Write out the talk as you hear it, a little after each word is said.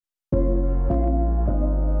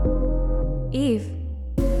Eve.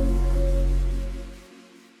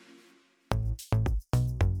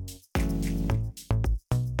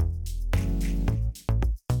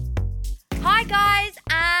 Hi guys,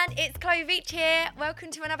 and it's Chloe Veach here.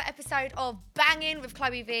 Welcome to another episode of Banging with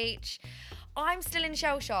Chloe Veach. I'm still in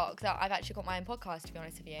shell shock that I've actually got my own podcast, to be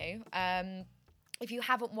honest with you. If you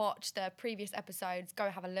haven't watched the previous episodes, go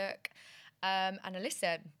have a look and a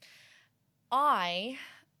listen. I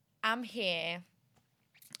am here.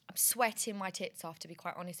 I'm sweating my tits off, to be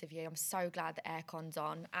quite honest with you. I'm so glad the aircon's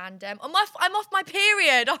on. And I'm off my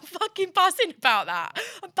period. I'm fucking buzzing about that.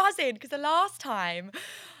 I'm buzzing because the last time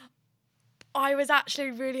I was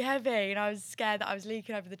actually really heavy and I was scared that I was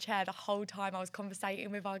leaking over the chair the whole time I was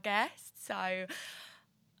conversating with our guests. So,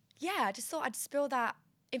 yeah, I just thought I'd spill that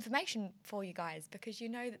information for you guys because you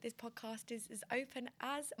know that this podcast is as open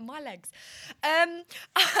as my legs.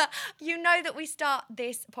 You know that we start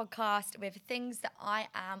this podcast with things that I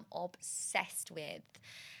am obsessed with.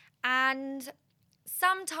 And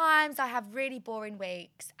sometimes I have really boring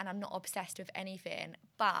weeks and I'm not obsessed with anything.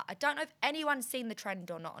 But I don't know if anyone's seen the trend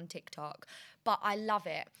or not on TikTok, but I love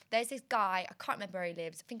it. There's this guy, I can't remember where he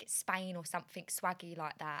lives. I think it's Spain or something swaggy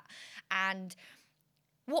like that. And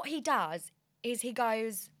what he does is he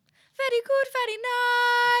goes, very good, very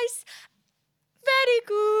nice, very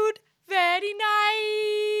good, very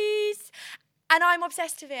nice. And I'm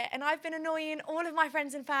obsessed with it. And I've been annoying all of my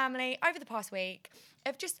friends and family over the past week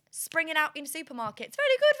of just springing out in supermarkets.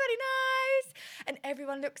 Very good, very nice. And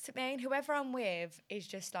everyone looks at me and whoever I'm with is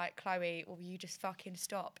just like, Chloe, will you just fucking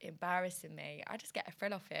stop embarrassing me? I just get a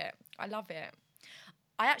thrill off it. I love it.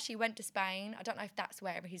 I actually went to Spain. I don't know if that's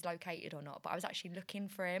wherever he's located or not, but I was actually looking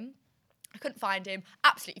for him. I couldn't find him.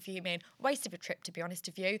 Absolutely fuming. Waste of a trip, to be honest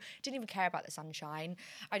with you. Didn't even care about the sunshine.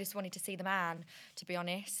 I just wanted to see the man, to be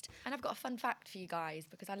honest. And I've got a fun fact for you guys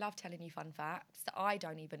because I love telling you fun facts that I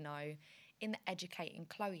don't even know in the Educating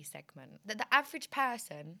Chloe segment. That the average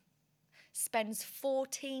person spends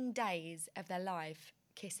 14 days of their life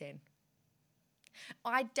kissing.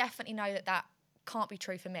 I definitely know that that can't be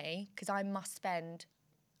true for me because I must spend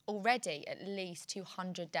already at least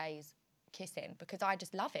 200 days kissing because I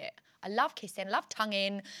just love it. I love kissing, love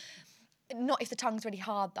tonguing. Not if the tongue's really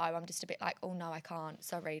hard though. I'm just a bit like, oh no, I can't.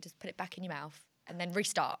 Sorry, just put it back in your mouth and then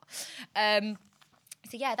restart. So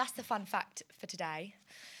yeah, that's the fun fact for today.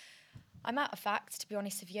 I'm out of facts, to be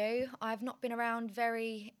honest with you. I've not been around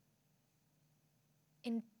very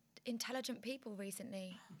intelligent people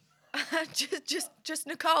recently. just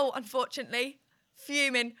Nicole, unfortunately.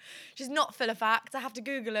 Fuming. She's not full of facts. I have to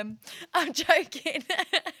Google them. I'm joking.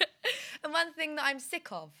 And one thing that I'm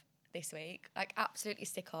sick of this week, like absolutely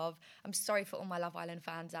sick of, I'm sorry for all my Love Island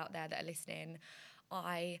fans out there that are listening.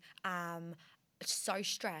 I am so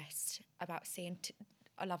stressed about seeing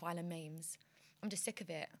Love Island memes. I'm just sick of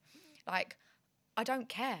it. Like, I don't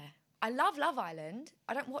care. I love Love Island.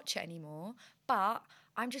 I don't watch it anymore. But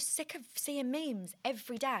I'm just sick of seeing memes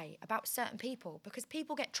every day about certain people because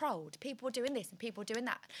people get trolled. People are doing this and people are doing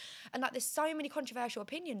that. And like, there's so many controversial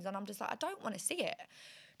opinions and I'm just like, I don't want to see it.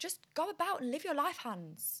 Just go about and live your life,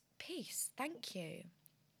 Hans. Peace. Thank you.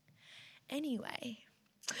 Anyway,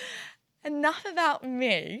 enough about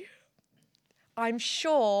me. I'm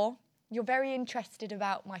sure you're very interested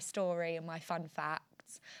about my story and my fun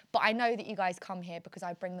facts, but I know that you guys come here because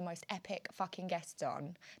I bring the most epic fucking guests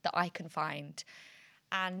on that I can find.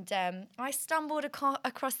 And I stumbled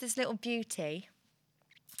across this little beauty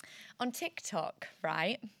on TikTok,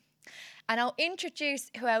 right? And I'll introduce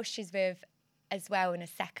who else she's with as well in a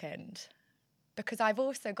second because I've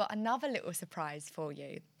also got another little surprise for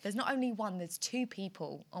you. There's not only one, there's two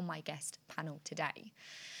people on my guest panel today,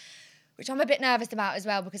 which I'm a bit nervous about as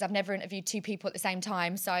well because I've never interviewed two people at the same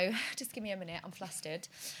time. So just give me a minute, I'm flustered.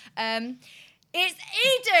 It's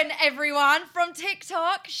Eden, everyone, from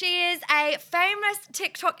TikTok. She is a famous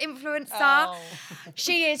TikTok influencer. Oh.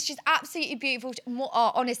 She's absolutely beautiful.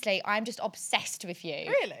 Honestly, I'm just obsessed with you.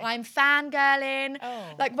 Really? I'm fangirling. Oh.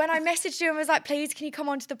 Like, when I messaged you and was like, please, can you come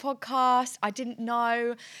onto the podcast? I didn't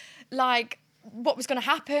know, like, what was going to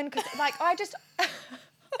happen. Because, like, I dream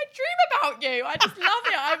about you. I just love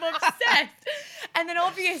it. I'm obsessed. And then,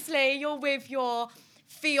 obviously, you're with your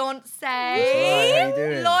fiance. Right, how you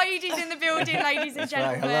doing? Lloyd is in the building, ladies and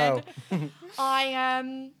gentlemen. Right,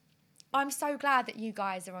 hello. I'm so glad that you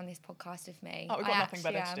guys are on this podcast with me. Oh, we've got nothing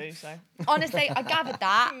better to do, so. Honestly, I gathered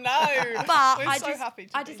that. No, but we're so happy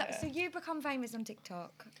to be here. So you become famous on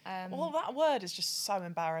TikTok. Well, that word is just so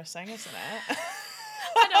embarrassing, isn't it?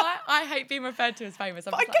 I know, I hate being referred to as famous.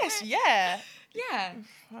 But I guess, yeah. Yeah.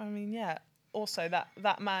 I mean, yeah. Also,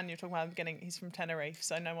 that man you're talking about at the beginning, he's from Tenerife,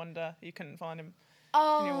 so no wonder you couldn't find him you're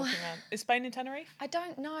Oh, walking around. Is Spain in Tenerife? I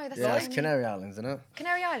don't know. That's Yeah, like it's Canary Islands, isn't it?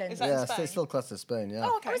 Canary Islands. Is that in Yeah, Spain? it's still classed as Spain, yeah.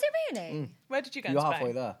 Oh, okay. Oh, is it really? Where did you go You're in Spain?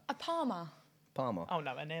 halfway there. A Palma. Palma. Oh,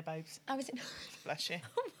 nowhere near, babes. Oh, is it? Bless you.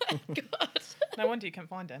 Oh my god. No wonder you couldn't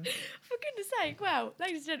find him. For goodness sake. Well,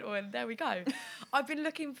 ladies and gentlemen, there we go. I've been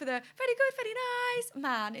looking for the very good, very nice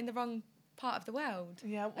man in the wrong part of the world.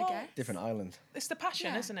 Yeah, I well, guess. Different island. it's the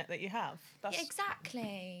passion, Yeah. isn't it, that you have? That's Yeah,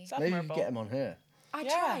 exactly. it's Maybe you admirable. could get him on here. I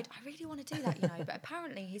Yeah. tried. I really want to do that, but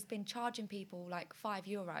apparently he's been charging people like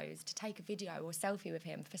 €5 to take a video or selfie with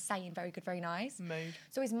him for saying very good, very nice. Mood.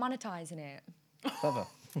 So he's monetizing it. Clever.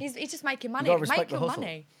 He's just making money. gotta Make respect the your hustle.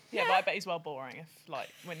 money. Yeah, but I bet he's well boring if, like,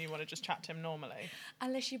 when you want to just chat to him normally.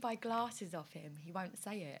 Unless you buy glasses off him, he won't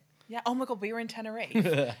say it. Yeah, oh my God, we were in Tenerife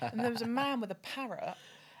and there was a man with a parrot,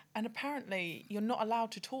 and apparently you're not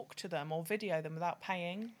allowed to talk to them or video them without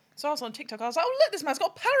paying. So I was on TikTok, I was like, oh, look, this man's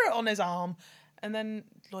got a parrot on his arm. And then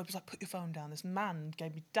Lloyd was like, put your phone down. This man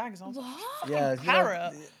gave me daggers. I was like, What? Yeah,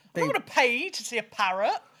 parrot? I'm big- not going to pay to see a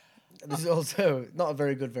parrot. This is also not a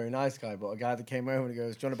very good, very nice guy, but a guy that came over and he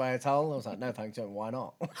goes, "Do you want to buy a towel?" I was like, "No, thanks, why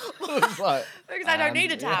not?" I was like, Because I don't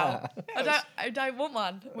need a towel. yeah. I don't want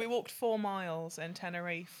one. We walked 4 miles in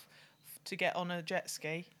Tenerife to get on a jet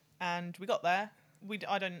ski, and we got there.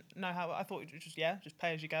 I don't know how. I thought it was just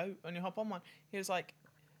pay as you go, and you hop on one. He was like,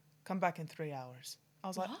 "Come back in 3 hours." I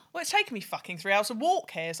was like, What? well, it's taken me fucking 3 hours to walk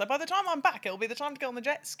here, so by the time I'm back, it'll be the time to get on the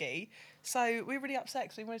jet ski. So we were really upset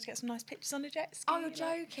because we wanted to get some nice pictures on the jet ski. Oh, you're you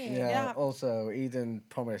know? joking. Yeah, Yeah. Also, Eden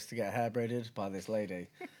promised to get hair braided by this lady.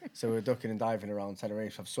 So we were ducking and diving around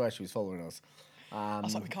Tenerife. I swear she was following us. I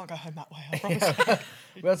was like, we can't go home that way, I promise.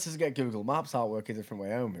 We had to get Google Maps out, work a different way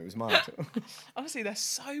home. It was mad. Honestly, they're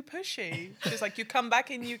so pushy. She's like, you come back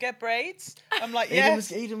and you get braids? I'm like, Eden,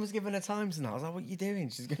 yes. Eden was giving her times and I was like, what are you doing?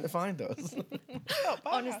 She's going to find us. Not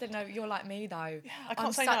bad. Honestly, no, you're like me though. I can't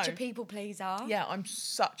I'm say such no. a people pleaser. Yeah, I'm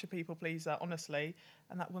such a people pleaser, honestly.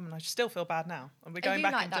 And that woman, I still feel bad now. And we're Are going you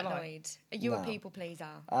back like in that, July. Lloyd? Are you a No. people pleaser?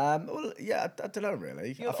 Well, yeah, I don't know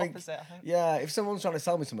really. You're I the think, opposite, I think. Yeah, if someone's trying to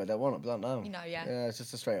sell me something I don't want, I don't know. You know, yeah. Yeah, it's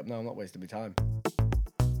just a straight up no, I'm not wasting my time.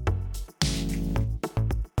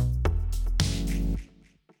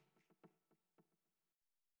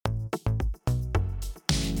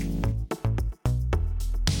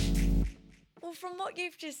 Well, from what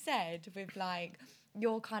you've just said, with like,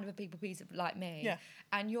 you're kind of a people pleaser like me. Yeah.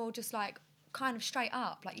 And you're just like, kind of straight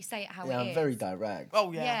up, like you say it how Yeah, it I'm is. very direct.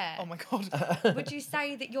 Oh, yeah. Yeah. Oh, my God. Would you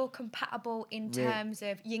say that you're compatible in Really? terms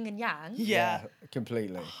of yin and yang? Yeah.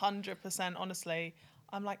 Completely. 100%, honestly.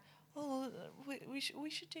 I'm like, oh, we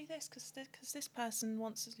should do this because this person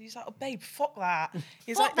wants to. He's like, oh, babe, fuck that.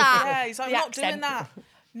 He's Fuck like, that. yeah, he's like, I'm The not doing accent. that.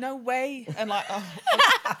 No way. And like, oh,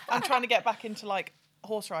 I'm trying to get back into like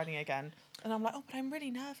horse riding again. And I'm like, oh, but I'm really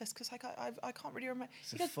nervous because like, I can't really remember.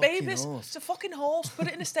 He a goes, fucking babe, horse." it's a fucking horse. Put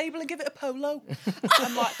it in a stable and give it a polo.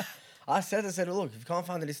 I'm like, I said, look, if you can't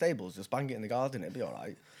find any stables, just bang it in the garden, it'll be all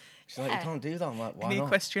right. She's like, Yeah. you can't do that. I'm like, why any not?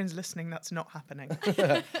 equestrians listening, that's not happening.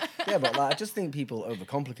 Yeah, but like, I just think people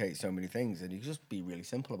overcomplicate so many things, and you can just be really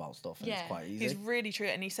simple about stuff, and Yeah. it's quite easy. He's really true.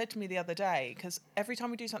 And he said to me the other day, because every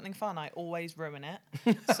time we do something fun, I always ruin it.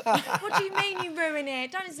 What do you mean you ruin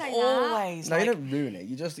it? Don't say that. Always. No, like, you don't ruin it.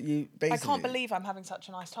 You basically. I can't believe I'm having such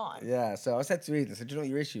a nice time. Yeah, so I said to Eden, I said, do you know what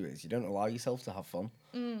your issue is? You don't allow yourself to have fun.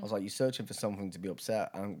 I was like, you're searching for something to be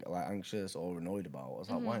upset and like anxious or annoyed about. I was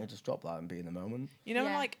like, why don't you just drop that and be in the moment? You know,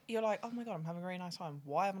 Yeah. like you're like, oh my God, I'm having a very nice time.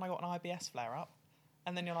 Why haven't I got an IBS flare up?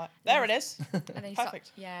 And then you're like, there it is. And then you start,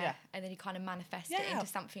 Perfect. yeah. And then you kind of manifest it Yeah. into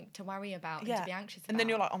something to worry about Yeah. and to be anxious about. And then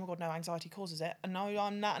you're like, oh my God, no, anxiety causes it. And now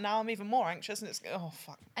I'm even more anxious, and it's oh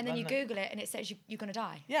fuck. and then you Google it and it says you're going to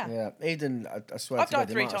die. Yeah. Yeah, Eden, I swear I've to God, died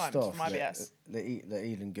the 3 amount of times stuff from IBS. that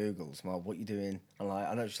Eden Googles, well, what you doing? And like,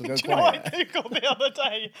 I know she'll go Do you know what quiet. I googled the other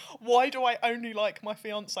day? Why do I only like my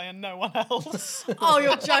fiance and no one else? Oh,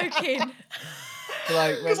 you're joking.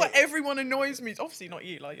 Like, Because like everyone annoys me. Obviously not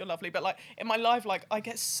you, like you're lovely, but like in my life, like I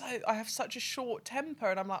have such a short temper,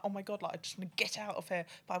 and I'm like, oh my God, like I just want to get out of here,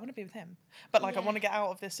 but I want to be with him. But like I Yeah. want to get out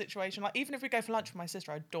of this situation. Like even if we go for lunch with my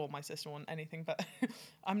sister, I adore my sister more than anything, but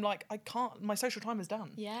I'm like I can't. My social time is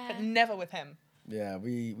done. Yeah. But never with him. yeah,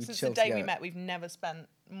 we Since the chilled day together. we met, we've never spent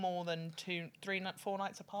more than 2, 3, 4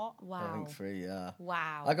 nights apart. I Wow. think 3, yeah.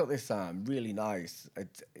 Wow. I got this really nice.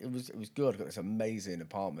 It was good. I got this amazing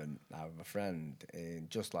apartment with a friend in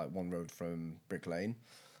just like one road from Brick Lane,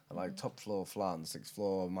 and, like top floor flat, and 6th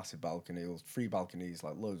floor, massive balcony, 3 balconies,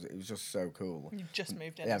 like loads. It was just so cool. You've just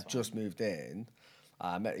moved in. Yeah, as I've well. just moved in,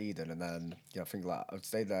 I met Eden, and then I think like I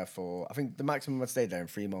stayed there for. I think the maximum I stayed there in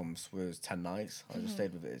 3 months was 10 nights. I just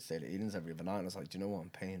stayed at Eden's every other night. And I was like, do you know what? I'm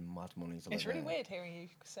paying mad money to live It's really here. weird hearing you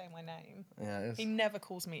say my name. Yeah, it is. He never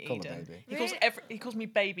calls me Call her Eden. baby. He calls me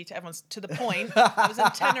baby to everyone. To the point, I was in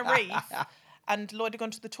Tenerife, and Lloyd had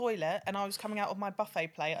gone to the toilet, and I was coming out of my buffet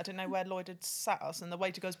plate. I didn't know where Lloyd had sat us, and the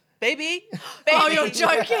waiter goes, "Baby, baby, Oh, you're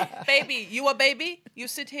joking. baby, you are baby. You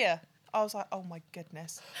sit here." I was like, "Oh my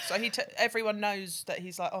goodness!" So everyone knows that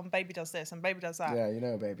he's like, "Oh, baby does this and baby does that." Yeah, you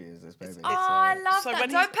know, baby is this baby. Oh, I love So that. when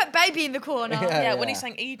Don't put baby in the corner. Yeah, when yeah. he's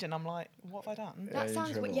saying Eden, I'm like, "What have I done?" That you're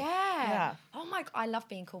sounds in weird. trouble. Yeah. Oh my! I love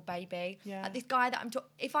being called baby. Yeah. Like this guy that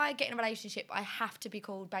if I get in a relationship, I have to be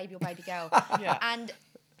called baby or baby girl. Yeah. And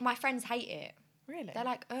my friends hate it. Really? They're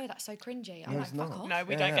like, "Oh, that's so cringy." I'm No, like, it's "Fuck not. off." No,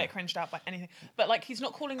 we Yeah. don't get cringed out by anything. But like, he's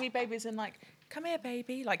not calling me baby as in like, "Come here,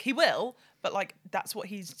 baby." Like he will, but like that's what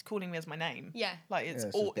he's calling me as my name. Yeah. Like it's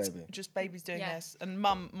Yeah, all it's it's just just baby's doing Yeah. this, and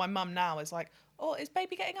my mum now is like, "Oh, is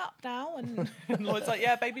baby getting up now?" And Lloyd's like,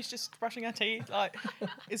 "Yeah, baby's just brushing her teeth." Like,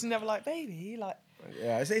 it's never like baby. Like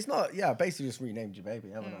Yeah, it's not. Yeah, basically just renamed your baby,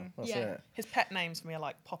 haven't I? That's Yeah. it. his pet names for me are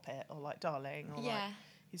like Poppet or like Darling or Yeah. like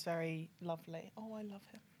he's very lovely. Oh, I love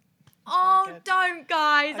him. Oh, good. don't,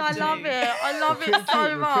 guys! I do. love it. I love it so We're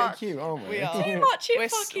pretty much. cute, aren't we? We are. Too much. It We're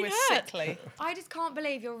fucking hurts. sickly. I just can't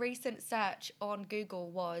believe your recent search on Google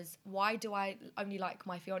was, "Why do I only like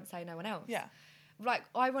my fiance, no one else?" Yeah. Like,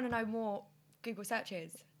 I want to know more Google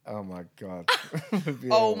searches. Oh my god.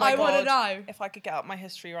 Oh my I god. wanna know. If I could get up my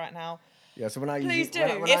history right now. Yeah, so when I Please use do.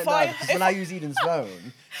 when I use Eden's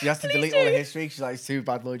phone, she has to delete all the history. She's like, it's too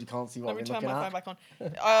bad, Lloyd. You can't see what Let me we're turn looking my at. phone back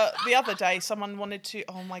on. The other day, someone wanted to.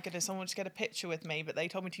 Oh my goodness! Someone wanted to get a picture with me, but they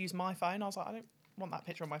told me to use my phone. I was like, I don't want that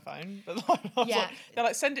picture on my phone. But like, I was Yeah. like, they're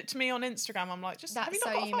like, send it to me on Instagram. I'm like, just have That's you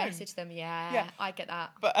not so got a you phone? message them. Yeah, Yeah. I get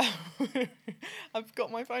that. But I've got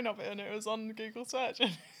my phone up and it was on Google search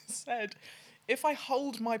and it said, if I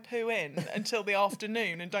hold my poo in until the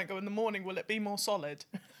afternoon and don't go in the morning, will it be more solid?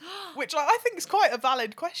 Which like, I think is quite a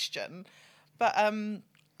valid question. But I mean,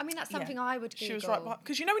 that's something I would Google. she was right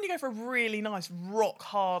because you know when you go for a really nice rock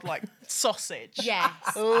hard like sausage. Yes.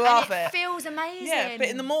 Love and it. feels amazing. Yeah, but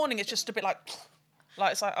in the morning it's just a bit like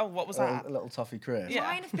it's like, oh, what was that? A little toffee crisp. Yeah,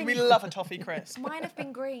 Mine have been- we love a toffee crisp. Mine have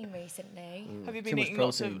been green recently. Have you Too been much eating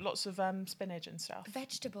protein. lots of spinach and stuff?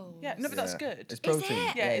 Vegetables. Yeah, no, but that's Yeah. good. It's protein.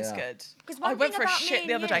 it? Yeah, it's good. 'Cause I one went thing for a about shit me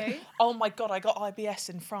the and other day. you- Oh my god, I got IBS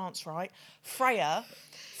in France, right? Freya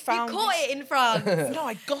found You caught this- it in France. No,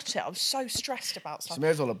 I got it. I was so stressed about stuff. She may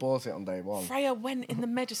as well have bought it on day one. Freya went in the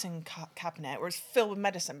medicine cabinet where it's filled with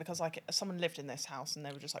medicine because like someone lived in this house and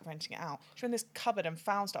they were just like renting it out. She went in this cupboard and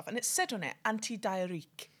found stuff and it said on it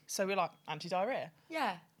anti-diarrheic. So we're like, anti-diarrhea.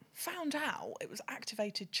 Yeah. Found out it was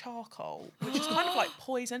activated charcoal, which is kind of like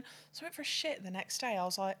poison. So I went for a shit the next day. I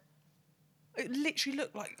was like, it literally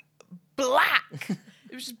looked like black.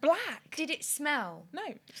 It was just black. Did it smell? No,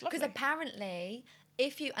 it's lovely. Because apparently,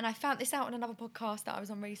 and I found this out on another podcast that I was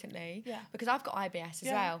on recently. Yeah. Because I've got IBS as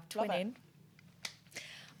Yeah, well, love it. twinning.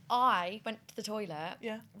 I went to the toilet.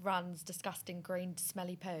 Yeah. Runs disgusting green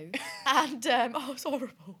smelly poo, and it's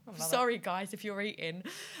horrible. Sorry, guys, if you're eating.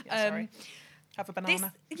 Yeah, sorry. Have a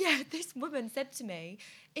banana. This woman said to me,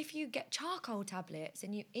 if you get charcoal tablets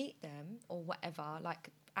and you eat them or whatever, like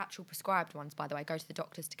actual prescribed ones, by the way, go to the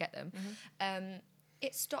doctors to get them.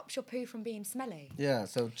 It stops your poo from being smelly. Yeah,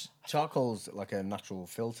 so charcoal's like a natural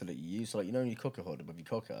filter that you use. So like, you know when you cook a hood with your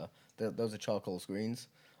cooker, those are charcoal screens,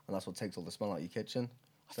 and that's what takes all the smell out of your kitchen.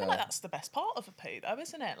 I feel like that's the best part of a poo, though,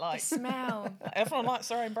 isn't it? Like The smell. everyone likes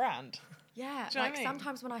their own brand. Yeah, Do you know like what I mean?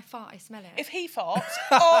 sometimes when I fart, I smell it. If he farts,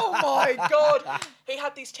 oh my god! He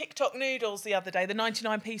had these TikTok noodles the other day, the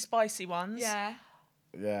 99p spicy ones. yeah.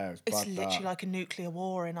 Yeah, It's bad, literally that. like a nuclear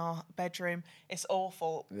war in our bedroom. It's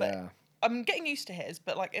awful. Yeah. But I'm getting used to his,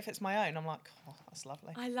 but like if it's my own, I'm like, oh, that's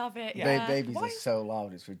lovely. I love it. Yeah. Yeah. Babies Why are so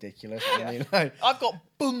loud, it's ridiculous. I mean, like, I've got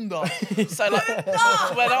bunda. So like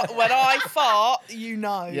when I fart, you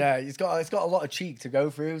know. yeah, it's got a lot of cheek to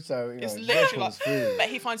go through, so you know, It's it literally like, ripples through. but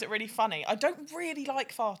he finds it really funny. I don't really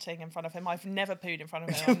like farting in front of him. I've never pooed in front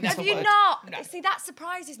of him. I never Have you would. not? No. See, that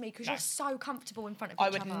surprises me because No. you're so comfortable in front of I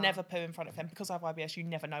each would other. never poo in front of him because I have IBS. You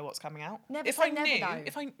never know what's coming out. Never if say I never, knew, though.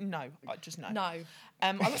 if I I just know. No.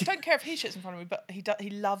 I don't care if he shits in front of me, but he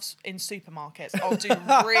loves in supermarkets. I'll do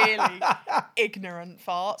really ignorant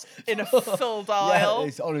farts in a full Yeah, dial.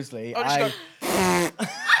 it's honestly, I'll just go,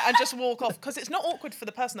 and just walk off, because it's not awkward for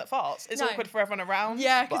the person that farts. It's No. awkward for everyone around.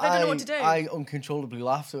 Yeah, because they don't know what to do. I uncontrollably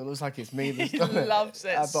laugh, so it looks like it's me that's He done it. loves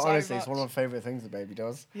it But so honestly, it's much. one of my favourite things the baby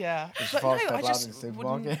does. Yeah. She But farts no, dead I loud in just the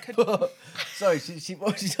wouldn't. supermarket. But, sorry,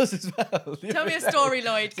 what she does as well. Tell me a story,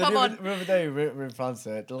 Lloyd. Come on. The other day, we're in France,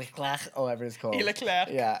 Leclerc, or whatever it's called. Leclerc.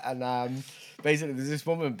 Yeah, and basically there's this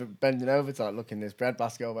woman bending over to like look in this bread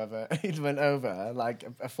basket or whatever. He went over like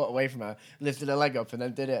a foot away from her, lifted her leg up and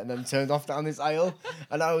then did it, and then turned off down this aisle.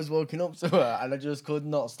 And I was walking up to her and I just could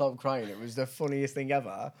not stop crying. It was the funniest thing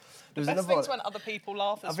ever. There was Best another thing's one. when other people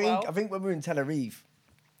laugh as I well. think when we were in Tenerife,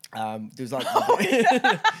 there was like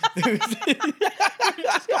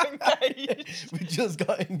we just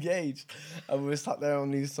got engaged, and we were sat there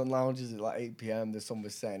on these sun lounges at like 8 p.m. The sun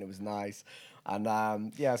was setting, it was nice, and so I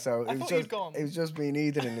it was thought just you'd gone. it was just me and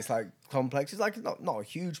Eden in this like complex. It's like not a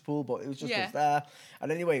huge pool, but it was just us there.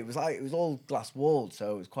 And anyway, it was all glass walled,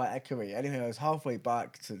 so it was quite echoey. Anyway, I was halfway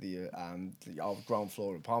back to the our ground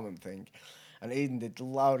floor apartment thing. And Eden did the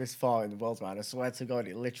loudest fart in the world, man. I swear to God,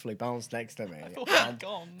 it literally bounced next to me. thought And you'd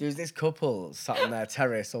gone. there was this couple sat on their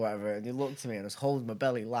terrace or whatever, and they looked at me and I was holding my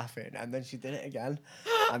belly laughing, and then she did it again.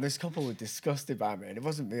 And this couple were disgusted by me. And it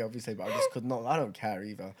wasn't me, obviously, but I just could not, I don't care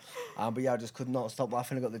either. But yeah, I just could not stop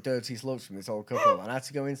laughing. I got the dirtiest looks from this old couple. And I had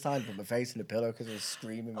to go inside and put my face in the pillow because I was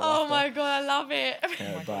screaming. With Oh laughter. my God, I love it. Oh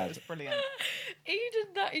my God, bad. it was brilliant.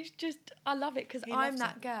 Eden, that is just, I love it because He I'm loves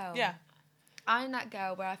that it. girl. Yeah. I'm that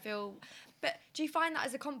girl where I feel, but do you find that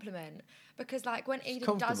as a compliment? Because like when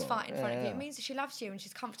Eden does comfortable. fight in front of you, Yeah. it means that she loves you and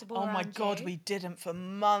she's comfortable Oh my around God, you. we didn't for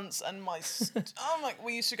months, and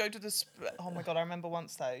we used to go to this. Oh my God, I remember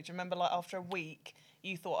once though. Do you remember like after a week,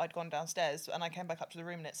 you thought I'd gone downstairs, and I came back up to the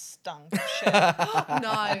room and it stunk of shit.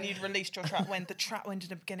 No. And you'd released your trap wind. The trap wind in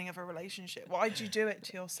the beginning of a relationship. Why'd you do it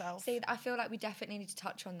to yourself? See, I feel like we definitely need to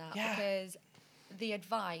touch on that Yeah. because the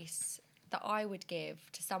advice that I would give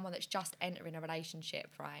to someone that's just entering a relationship,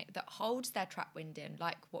 right, that holds their trap wind in,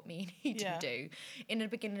 like what me and Eden Yeah. do in the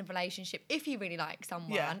beginning of a relationship, if you really like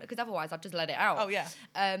someone, Yeah. because otherwise I'd just let it out. Oh yeah.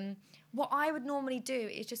 What I would normally do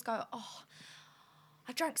is just go, oh,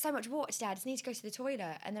 I drank so much water today, I just need to go to the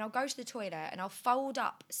toilet. And then I'll go to the toilet and I'll fold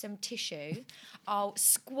up some tissue. I'll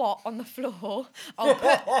squat on the floor. I'll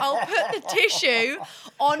put the tissue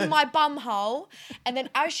on my bum hole. And then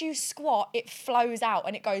as you squat, it flows out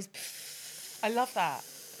and it goes... I love that.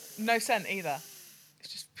 No scent either. It's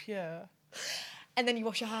just pure. And then you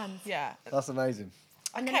wash your hands. Yeah. That's amazing.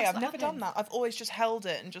 And then Okay, that's I've what never done happens. that. I've always just held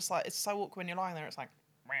it and just like, it's so awkward when you're lying there. It's like,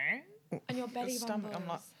 And your belly stomach. rumbles. I'm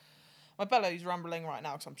like, my belly's rumbling right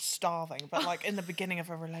now because I'm starving. But like in the beginning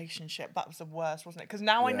of a relationship, that was the worst, wasn't it? Because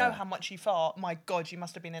now I know Yeah. how much you fart. My God, you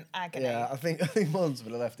must have been in agony. Yeah, I think once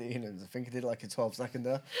when I left Ian's, I think I did like a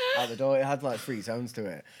 12-seconder out the door. It had like 3 tones to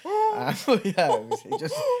it. But yeah,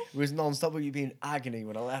 it was non-stop. But you'd be in agony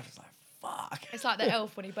when I left. It's like, fuck. It's like the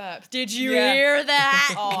elf when he burps. Did you Yeah. hear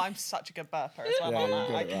that? Oh, I'm such a good burper as well. Yeah, aren't you're I?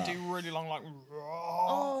 good I at can that. do really long, like.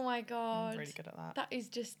 Oh my God. I'm really good at that. That is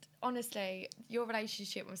just, honestly, your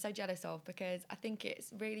relationship I'm so jealous of because I think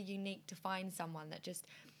it's really unique to find someone that just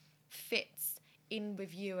fits in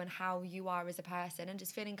with you and how you are as a person and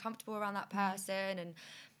just feeling comfortable around that person and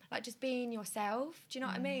like just being yourself. Do you know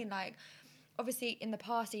what I mean? Like, obviously in the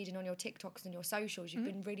past, Eden, on your TikToks and your socials, you've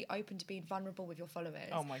been really open to being vulnerable with your followers.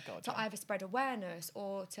 Oh my God. To yeah. either spread awareness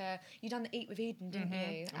or to, you done the Eat with Eden, didn't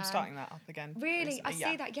you? I'm starting that up again. Really? I recently, see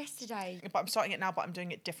yeah. that yesterday. But I'm starting it now, but I'm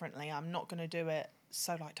doing it differently. I'm not going to do it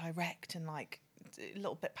so like direct and like a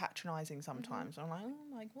little bit patronising sometimes. I'm like,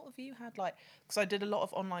 oh, like what have you had? Like, because I did a lot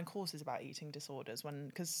of online courses about eating disorders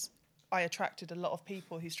because I attracted a lot of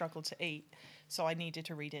people who struggled to eat, so I needed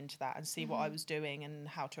to read into that and see what I was doing and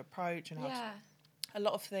how to approach and how to. A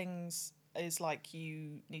lot of things is like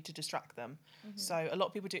you need to distract them. So a lot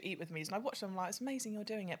of people do Eat With Me, and I watch them like, it's amazing you're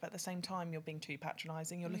doing it, but at the same time you're being too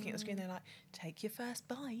patronising. You're looking at the screen, they're like, take your first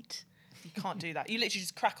bite. You can't do that. You literally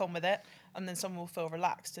just crack on with it, and then someone will feel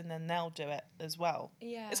relaxed, and then they'll do it as well.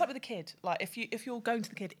 Yeah. It's like with a kid. Like if you're going to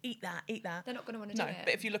the kid, eat that. They're not going to want to No, do it.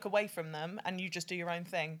 but if you look away from them and you just do your own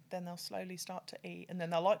thing, then they'll slowly start to eat, and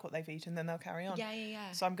then they'll like what they've eaten, and then they'll carry on.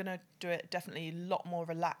 Yeah. So I'm gonna do it definitely a lot more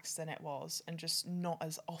relaxed than it was, and just not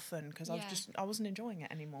as often because I wasn't enjoying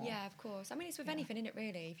it anymore. Yeah, of course. I mean, it's with anything, isn't it,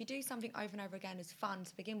 really? If you do something over and over again as fun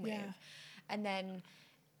to begin with, and then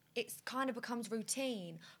it kind of becomes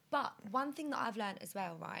routine. But one thing that I've learned as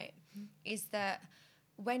well, right, is that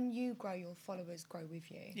when you grow, your followers grow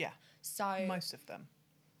with you. Yeah. So Most of them.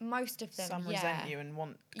 Some yeah, resent you and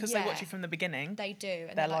want because they watch Yeah. you from the beginning. They do, and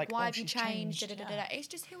They're they're like, like, "Why "Oh, have you she's changed?" changed." Da-da-da-da. It's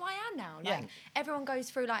just who I am now. Like Yeah. everyone goes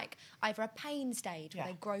through like either a pain stage where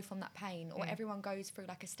Yeah. they grow from that pain, or everyone goes through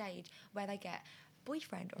like a stage where they get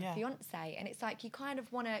boyfriend or Yeah. a fiance, and it's like you kind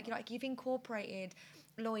of want to, like, you've incorporated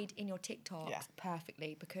Lloyd in your TikToks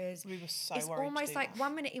perfectly, because We were so it's worried to almost do like that.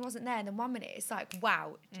 1 minute he wasn't there, and then 1 minute it's like,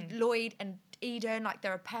 wow, Lloyd and Eden, like,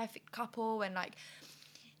 they're a perfect couple, and like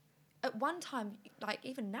at one time, like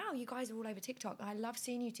even now, you guys are all over TikTok, and I love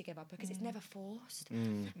seeing you together because it's never forced.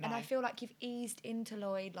 And I No. feel like you've eased into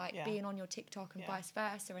Lloyd, like Yeah. being on your TikTok and Yeah. vice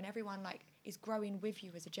versa, and everyone like is growing with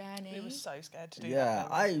you as a journey. We were so scared to do Yeah,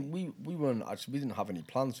 that. we weren't actually, we didn't have any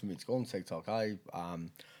plans for me to go on TikTok.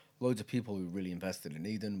 Loads of people who really invested in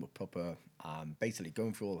Eden were proper, basically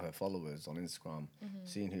going through all her followers on Instagram,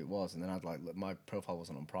 seeing who it was, and then I'd like, look, my profile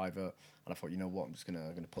wasn't on private, and I thought, you know what, I'm just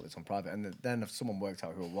gonna put this on private, and then if someone worked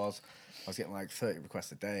out who it was, I was getting like 30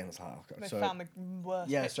 requests a day, and I was like, oh, God. They So found the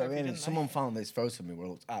worst yeah, picture so of you, didn't someone they? found this photo of me where it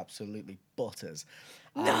looked absolutely butters,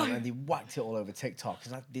 and they whacked it all over TikTok.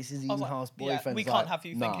 It's like, this is Eden like, House yeah, boyfriend. we It's can't like, have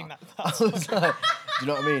you nah. thinking that. I That's was like, do you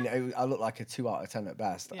know what I mean? I look like a 2 out of 10 at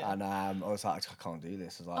best, Yeah. and I was like, I can't do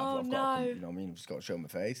this. I was like, Oh, I've got to, no. you know what I mean? I've just got to show my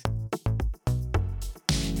face.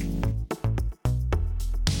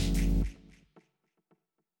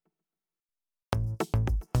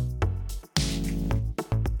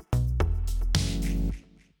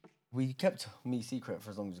 We kept me secret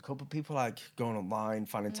for as long as a couple of people like going online,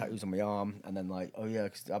 finding tattoos on my arm, and then like, oh yeah,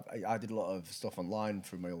 because I did a lot of stuff online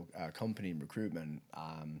through my old company in recruitment,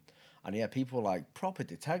 and yeah, people like proper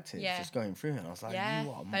detectives Yeah. just going through it. And I was like, Yeah,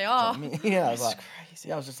 you are, they do you know what are. I mean? Yeah, I was It's like, crazy.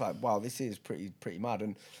 yeah, I was just like, wow, this is pretty mad.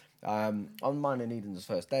 And on mine and Eden's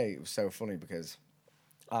first day, it was so funny because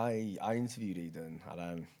I interviewed Eden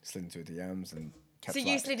and slid into her DMs and kept. So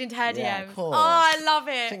you slid into her Yeah, DMs. of course. Oh, I love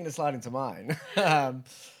She it. can slide into mine.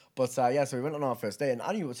 But yeah, so we went on our first day, and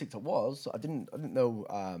I knew what TikTok was. So I didn't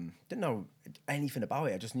know anything about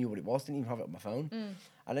it. I just knew what it was. Didn't even have it on my phone.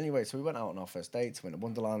 And anyway, so we went out on our first dates. Went to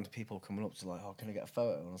Wonderland. People coming up to like, oh, can I get a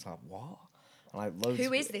photo? And I was like, what? And like loads.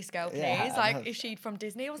 Who is this girl, please? Yeah, Like, is she from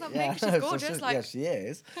Disney or something? yeah, She's so gorgeous. Like, yeah, she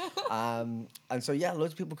is. And so yeah,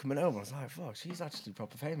 loads of people coming over. I was like, fuck, she's actually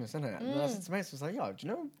proper famous, isn't it? And I said to mates, I was like, yo, do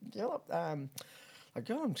you know, like,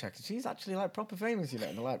 girl I'm checking, she's actually like proper famous, you know?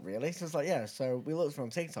 And they're like, really? So it's like, yeah. So we looked for her on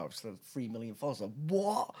TikTok, she's like 3 million followers. Like,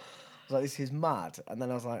 what? I was like, this is mad. And then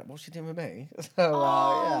I was like, what's she doing with me? So oh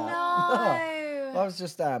I no. was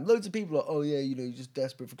just loads of people are, oh yeah, you know, you're just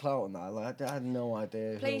desperate for clout and that. Like, I had no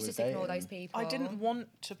idea. who I Please was just ignore dating. those people. I didn't want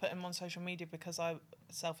to put him on social media because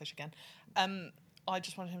selfish again. I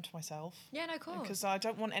just wanted him to myself. Yeah, no, of course. Because I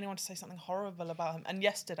don't want anyone to say something horrible about him. And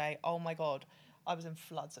yesterday, oh my God, I was in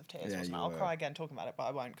floods of tears, Yeah, wasn't I? you I'll were. cry again talking about it, but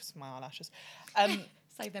I won't because of my eyelashes.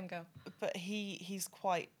 Save them, girl. But he's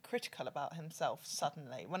quite critical about himself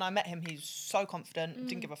suddenly. When I met him, he's so confident,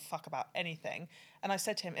 didn't give a fuck about anything. And I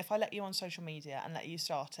said to him, if I let you on social media and let you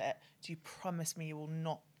start it, do you promise me you will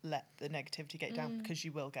not let the negativity get you down? Because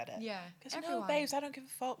you will get it. Yeah, Because no, everyone. babes, I don't give a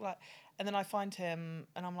fuck. Like, and then I find him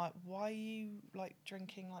and I'm like, why are you like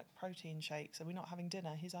drinking like protein shakes? Are we not having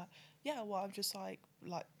dinner? He's like, yeah, well, I'm just like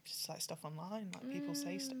stuff online. Like people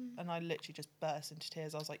say stuff. And I literally just burst into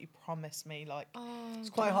tears. I was like, you promised me like... It's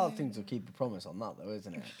quite a hard thing to keep a promise on that, though,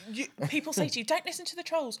 isn't it? People say to you, don't listen to the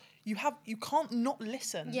trolls. You can't not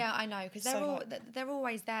listen. Yeah, I know, because So, they're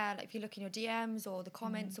always there. Like, if you look in your DMs or the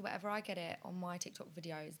comments or whatever, I get it on my TikTok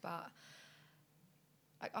videos. But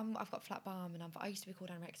like, I've got flat bum, and I used to be called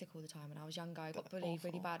anorexic all the time when I was younger. I got bullied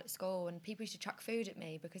really bad at school, and people used to chuck food at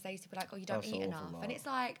me because they used to be like, "Oh, you don't That's eat awful, enough," that. and it's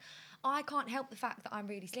like, I can't help the fact that I'm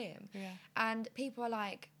really slim. Yeah. And people are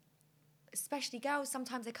like, especially girls,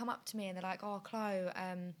 sometimes they come up to me and they're like, "Oh, Chloe,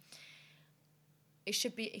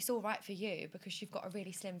 it's all right for you because you've got a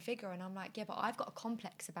really slim figure." And I'm like, yeah, but I've got a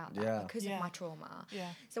complex about that Yeah. because Yeah. of my trauma. Yeah.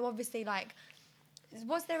 So obviously, like,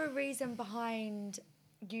 was there a reason behind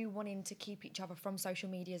you wanting to keep each other from social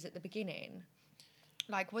medias at the beginning?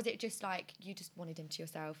 Like, was it just like you just wanted him to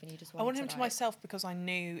yourself and you just wanted I wanted him to like... myself because I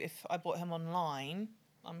knew if I bought him online,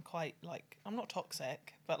 I'm quite like, I'm not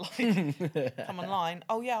toxic, but like, if I'm online,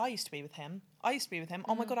 oh yeah, I used to be with him.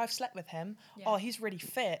 Oh my God, I've slept with him. Yeah. Oh, he's really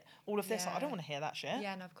fit. All of this. Like, I Yeah. don't want to hear that shit.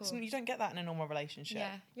 Yeah, no, of course. So you don't get that in a normal relationship.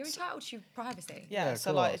 Yeah, you're entitled to privacy. Yeah, Yeah, of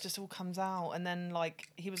so like it course. just all comes out, and then like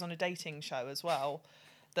he was on a dating show as well,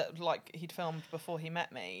 that like he'd filmed before he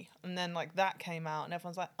met me, and then like that came out, and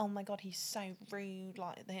everyone's like, "Oh my God, he's so rude!"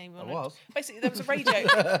 Like they was. basically there was a radio.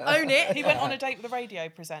 Own it. He went on a date with a radio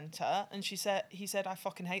presenter, and he said, "I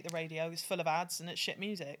fucking hate the radio. It's full of ads and it's shit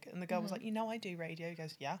music." And the girl was like, "You know, I do radio." He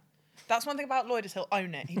goes, "Yeah." That's one thing about Lloyd is he'll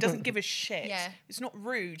own it. He doesn't give a shit. Yeah. It's not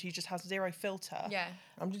rude. He just has zero filter. Yeah.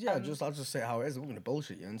 I'll just say how it is. I'm not going to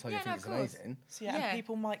bullshit you until you Yeah, think no, it's of course. amazing. So Yeah. and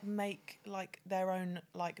people might make like their own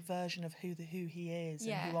like version of who he is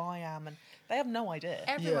Yeah. and who I am, and they have no idea.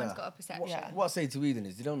 Everyone's got a perception. Yeah. What I say to Eden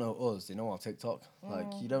is they don't know us, they know our TikTok. Like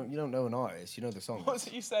you don't know an artist, you know the songs. What's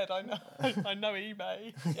it you said? I know. I know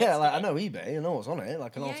eBay. Yeah, like I know eBay, I know what's on it.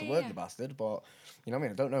 Like I know how to Yeah, work yeah. the bastard, but you know what I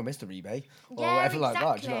mean. I don't know Mr. eBay or Yeah, whatever like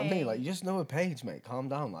that. Do you know what I mean? exactly. Like you just know a page, mate. Calm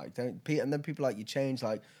down. Like don't. And then people like you change.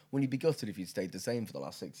 Like when you'd be gutted if you'd stayed the same for the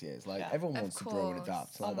last 6 years. Like Yeah. everyone Of wants to grow and course.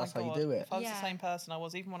 adapt. Oh Like my that's how you God. do it. If I was Yeah. the same person I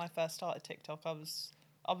was, even when I first started TikTok, I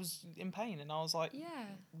was in pain and I was like Yeah.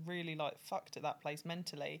 really like fucked at that place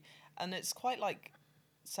mentally, and it's quite like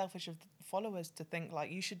selfish of followers to think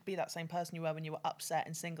like you should be that same person you were when you were upset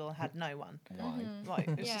and single and had no one. Why? Like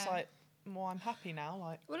it's just Yeah. like, well, I'm happy now.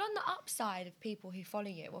 Like Well, on the upside of people who follow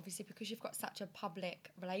you, obviously, because you've got such a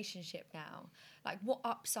public relationship now, like, what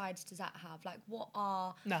upsides does that have? Like, what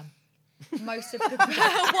are none. most of the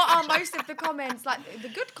what are most of the comments, like the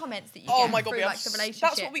good comments that you Oh get my God, through we like have the relationship?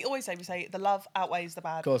 that's what we always say. We say the love outweighs the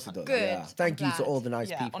bad. Of course it does. Good, Yeah. Thank I'm you to all glad. the nice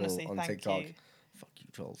Yeah, people honestly, on thank TikTok. you. Fuck you,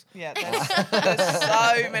 trolls. Yeah, there's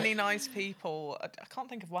so many nice people. I can't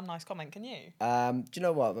think of one nice comment. Can you? Do you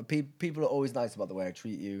know what? People are always nice about the way I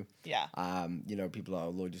treat you. Yeah. You know, people are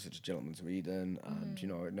Lloyd is such a gentleman to Eden, and you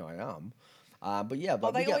know, no, I am. But yeah, Oh,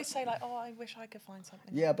 but they we get- always say like, oh, I wish I could find something.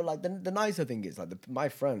 Yeah, but like the nicer thing is like my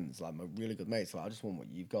friends, like my really good mates, like I just want what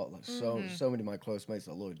you've got. Like so many of my close mates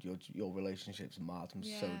are Lloyd. Your relationship's mad. I'm so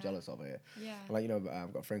Yeah. jealous of it. Yeah. Like you know,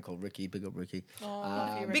 I've got a friend called Ricky. Big up Ricky. Oh,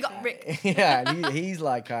 love you, Big up Ricky. Rick. Yeah, and he's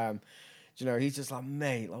like, you know, he's just like,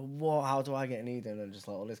 mate, like what? How do I get an Eden and just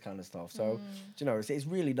like all this kind of stuff. So, you know, it's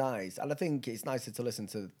really nice, and I think it's nicer to listen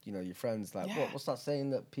to your friends. Like, Yeah. what's that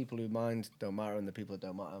saying that people who mind don't matter and the people that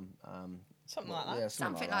don't matter. Something like that. Yeah,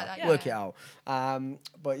 Something like that, Work it yeah. out.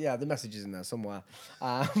 But yeah, the message is in there somewhere.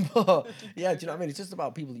 But yeah, do you know what I mean? It's just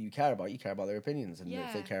about people that you care about. You care about their opinions, and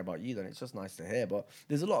if they Yeah. care about you, then it's just nice to hear. But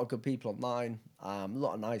there's a lot of good people online, a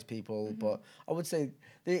lot of nice people. But I would say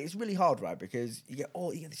it's really hard, right? Because you get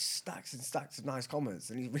these stacks and stacks of nice comments,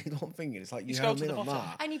 and you really don't think it. It's like you scroll home to in the on bottom.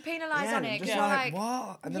 that. And you penalise Yeah, on and it I'm because just you're like, like,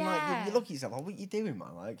 what? And then like yeah. you look at yourself, like, what are you doing,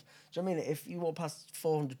 man? Like, do you know what I mean? If you walk past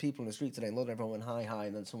 400 people in the street today and everyone went hi,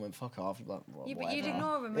 and then someone went fuck off, you're like, well, Yeah, but you'd whatever.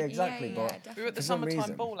 ignore them. Yeah, exactly. Yeah, but yeah, We were at definitely. the For some summertime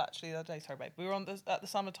reason. ball actually the other day. Sorry, babe. We were at the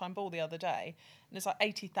summertime ball the other day, and there's like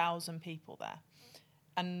 80,000 people there.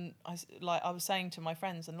 And I was saying to my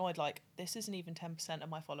friends and Lloyd, like, this isn't even 10% of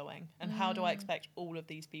my following. And how do I expect all of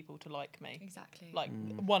these people to like me? Exactly. Like,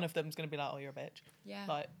 one of them's going to be like, oh, you're a bitch. Yeah.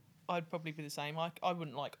 Like, I'd probably be the same. I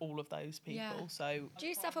wouldn't like all of those people. Yeah. So. Do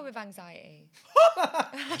you suffer with anxiety?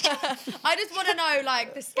 I just want to know,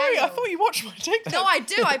 like, the scale. Sorry, I thought you watched my TikTok. No, I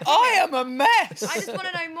do. I I promise. am a mess. I just want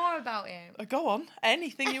to know more about it. Go on.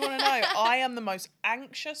 Anything you want to know. I am the most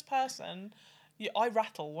anxious person. I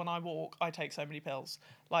rattle when I walk. I take so many pills.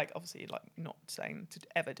 Like, obviously, like, not saying to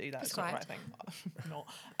ever do that. It's not the right thing. Not.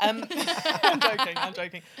 I'm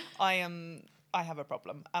joking. I have a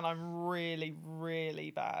problem, and I'm really, really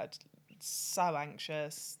bad. So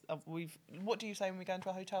anxious. What do you say when we go into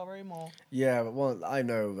a hotel room or? Yeah, well, I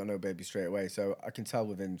know baby straight away, so I can tell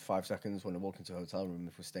within 5 seconds when I walk into a hotel room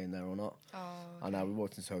if we're staying there or not. Oh. And we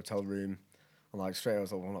walked into a hotel room, and like straight, I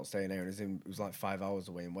was like, "We're not staying here." And it was like 5 hours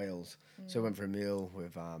away in Wales, so I went for a meal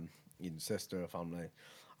with Eden's sister, her family,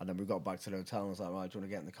 and then we got back to the hotel. And I was like, "Right, do you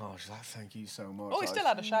want to get in the car?" She's like, "Thank you so much." Oh, we Like, still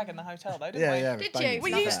had a shag in the hotel though, didn't yeah, we? yeah. it was Did banging, you? to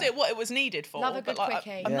We be used fair. it what it was needed for. Love a but good like,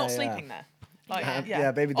 quickie. I'm Yeah, not yeah. sleeping there. Like,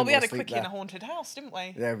 Yeah, baby Oh, didn't we had wanna a sleep quickie in there. a haunted house, didn't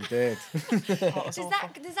we? Yeah, we did. That was Does awful.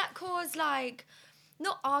 that cause, like,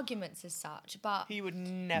 not arguments as such, but He would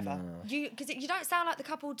never. because you don't sound like the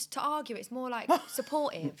couple to argue. It's more like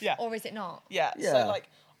supportive. Yeah. Or is it not? Yeah. Yeah. So like,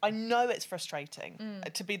 I know it's frustrating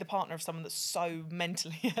to be the partner of someone that's so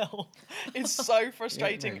mentally ill. It's so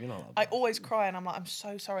frustrating. you're not that I bad. always cry and I'm like, I'm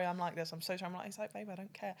so sorry I'm like this. I'm so sorry I'm like, he's like, babe, I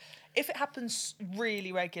don't care. If it happens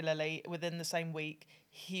really regularly within the same week,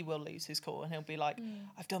 he will lose his cool and he'll be like,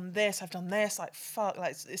 I've done this, like, fuck,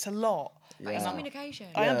 like, it's a lot. But it's Yeah. communication.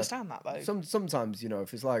 I Yeah. understand that though. Sometimes, you know,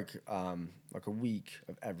 if it's like a week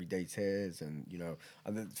of everyday tears and, you know,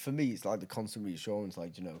 for me, it's like the constant reassurance,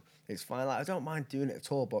 like, you know, it's fine. Like, I don't mind doing it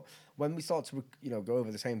at all. But when we start to, you know, go over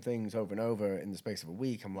the same things over and over in the space of a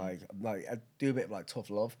week, I'm like, I do a bit of like tough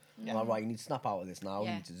love. I'm like, right, you need to snap out of this now. Yeah.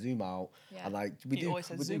 You need to zoom out. Yeah. And like, He always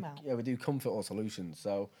says zoom out. Yeah, we do comfort or solutions.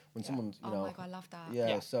 So when someone's, you Oh know. my God, I love that. Yeah,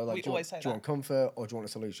 Yeah, so like, we do you always say want comfort or do you want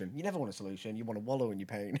a solution? You never want a solution. You want to wallow in your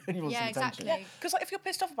pain and you want Yeah, some attention. exactly. Because like, if you're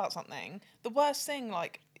pissed off about something, the worst thing,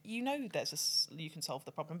 like, you know you can solve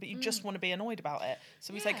the problem, but you just want to be annoyed about it.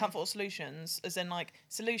 So we say Yeah. comfort or solutions, as in like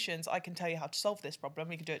solutions, I can tell you how to solve this problem,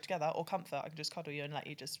 we can do it together, or comfort, I can just cuddle you and let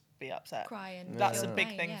you just be upset. Cry and That's a feel big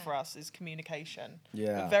pain, thing yeah. for us, is communication.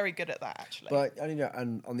 Yeah. We're very good at that, actually. But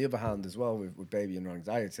and on the other hand as well with baby and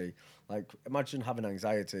anxiety, like imagine having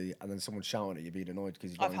anxiety and then someone shouting at you being annoyed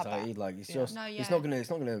because you've got I've had anxiety. that. Like it's Yeah. just No, it's yeah. not gonna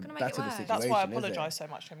Gonna make it better the worse. situation. That's why I is it? apologise so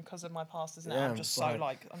much to him, because of my past, isn't it? Yeah, I'm just it's so like-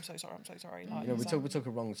 like, I'm so sorry. Like, We took a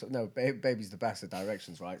wrong. No, baby's the best at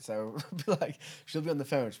directions, right? So like she'll be on the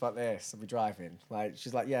phone, she's like this, and we're driving. Like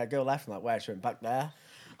she's like, yeah, go left, and like where? She went back there.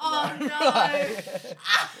 Oh no!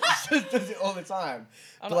 She just does it all the time.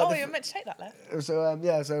 I'm But, like, like, oh, you're meant to take that left. So I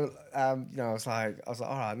was like,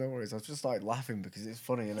 all right, no worries. I was just like laughing because it's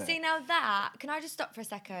funny, isn't it? See, now that, can I just stop for a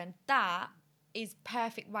second? That is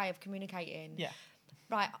perfect way of communicating. Yeah.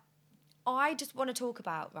 Right. I just want to talk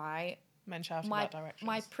about, right, Men shouting my about directions.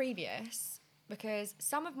 my previous, because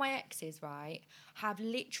some of my exes, right, have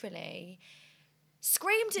literally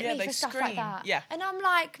screamed at Yeah, me they for stuff like scream, that. yeah. And I'm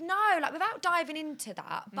like, no, like without diving into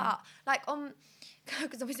that, but like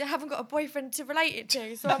because obviously I haven't got a boyfriend to relate it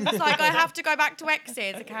to, so I'm just like, I have to go back to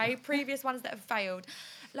exes, okay, previous ones that have failed.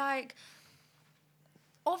 Like,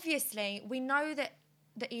 obviously, we know that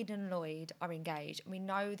Eden and Lloyd are engaged. We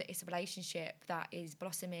know that it's a relationship that is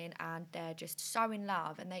blossoming and they're just so in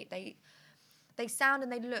love, and they sound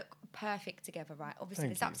and they look perfect together, right? Obviously,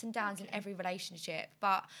 Thank there's you. ups and downs in every relationship,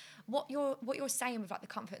 but what you're saying with like the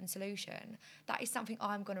comfort and solution, that is something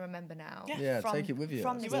I'm going to remember now. Yeah, take it with you.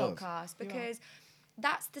 from You this will. podcast, You will. because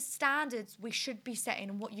that's the standards we should be setting,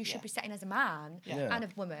 and what you should Yeah. be setting as a man Yeah. and a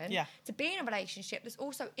woman Yeah. to be in a relationship that's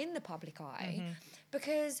also in the public eye,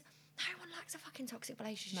 because no one likes a fucking toxic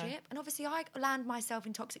relationship. And obviously I land myself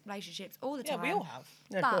in toxic relationships all the Yeah, time. we all have.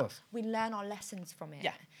 Yeah, of But course. we learn our lessons from it.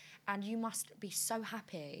 Yeah. And you must be so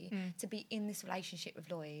happy to be in this relationship with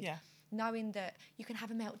Lloyd. Yeah. Knowing that you can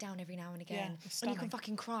have a meltdown every now and again, it's and you can stunning.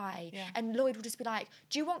 fucking cry, Yeah. and Lloyd will just be like,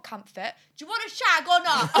 "Do you want comfort? Do you want a shag or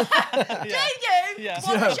not? Do you Yeah.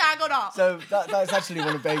 want a shag or not?" So that's actually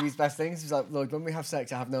one of baby's best things. It's like, look, when we have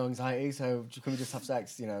sex, I have no anxiety. So can we just have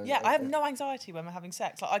sex? You know. Yeah, I have no anxiety when we're having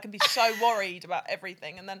sex. Like, I can be so worried about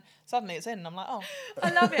everything, and then suddenly it's in, and I'm like, oh. I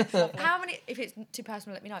love it. How many? If it's too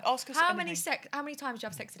personal, let me know. Ask us How many anything. How many times do you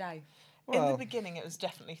have sex a day? In the Well, beginning, it was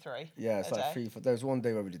definitely 3. yeah, it's a like day. 3. 4. There was one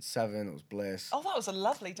day where we did 7. It was bliss. Oh, that was a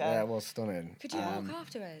lovely day. Yeah, it was stunning. Could you walk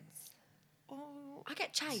afterwards? Oh, I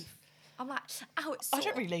get chafe. I'm like, ow, it's I sore.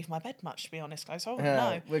 don't really leave my bed much, to be honest, guys. So I Yeah,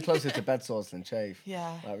 wouldn't know. we're closer to bed sores than chafe.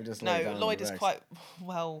 Yeah. Like, we just lay down No, and Lloyd is rest. quite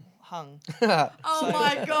well hung. Oh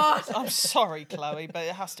my god. I'm sorry, Chloe, but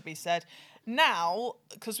it has to be said. Now,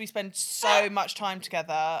 because we spend so much time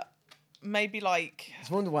together, maybe like...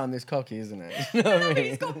 It's wonder why I'm this cocky, isn't it? You know what I mean?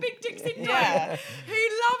 He's got big dick syndrome. Yeah. He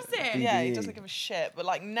loves it. Yeah, he BDE. doesn't give a shit. But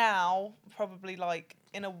like now, probably like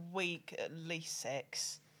in a week, at least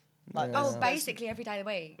 6. Like, Oh, Yeah. basically every day of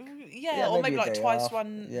the week. yeah, or maybe a like day twice off.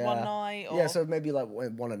 one Yeah. night. Or... Yeah, so maybe like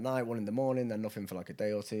one at night, one in the morning, then nothing for like a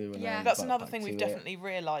day or two. And Yeah. then That's back- another back thing to we've it. definitely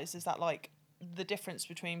realised, is that like the difference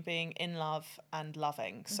between being in love and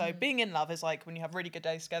loving. Mm-hmm. So being in love is like when you have really good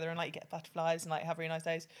days together and like you get butterflies and like have really nice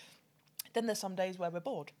days. Then there's some days where we're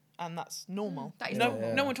bored, and that's normal. that is no,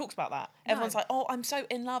 normal. no one talks about that. No. Everyone's like, "Oh, I'm so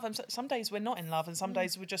in love." Some days we're not in love, and some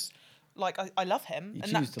days we're just like, "I love him," You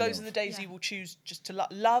and choose to those love. are the days Yeah. you will choose just to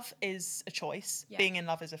love. Love is a choice. Yeah. Being in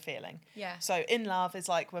love is a feeling. Yeah. So in love is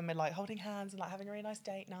like when we're like holding hands and like having a really nice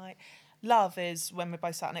date night. Love is when we're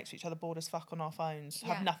both sat next to each other, bored as fuck on our phones,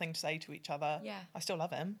 Yeah. have nothing to say to each other. Yeah. I still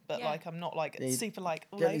love him, but Yeah. like I'm not like Yeah, you super like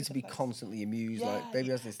all Don't over need to the be place. constantly amused. Yeah, Like baby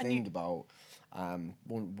has this and thing you- about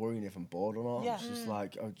worrying if I'm bored or not. Yeah. It's just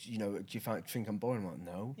like, oh, you know, do you think I'm boring? I'm like,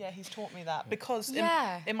 no. Yeah, he's taught me that because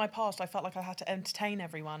Yeah. in my past I felt like I had to entertain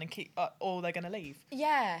everyone and keep, or they're gonna leave.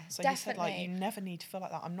 Yeah, So he said definitely. like you never need to feel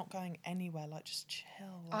like that. I'm not going anywhere. Like just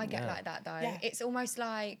chill. I get Yeah. like that though. Yeah. It's almost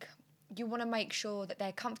like you want to make sure that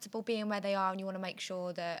they're comfortable being where they are, and you want to make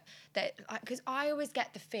sure that because I always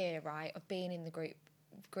get the fear, right, of being in the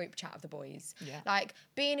group chat of the boys. Yeah. Like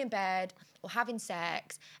being in bed or having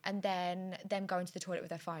sex and then them going to the toilet with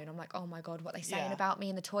their phone. I'm like, oh my God, what are they saying Yeah. about me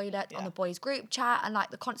in the toilet on Yeah. the boys group chat, and like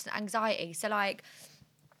the constant anxiety. So like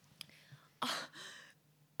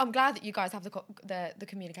I'm glad that you guys have the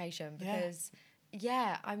communication, because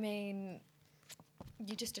yeah, I mean,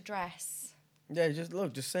 you just address. Yeah,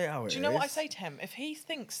 just say it how it is. Do you know what I say to him? If he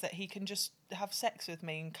thinks that he can just have sex with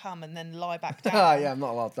me and come and then lie back down, Ah, yeah, I'm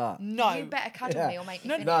not allowed that. no, You better cuddle Yeah. me or make me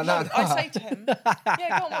no, finish. no, No, no. I say to him,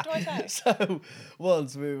 yeah, go on. What do I say? So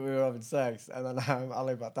once we were having sex, and then I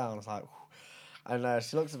lay back down. I was like, and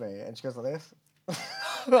she looks at me and she goes like this.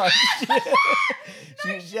 Right.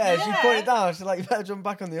 She put it down. She's like, you better jump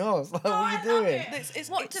back on the horse. Like, what are you doing?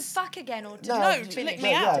 What, to fuck again or to No, to to lick finish?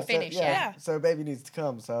 me out. To finish, yeah. So baby needs to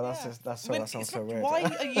come. So that's Yeah. just that sounds It's so not- weird. Why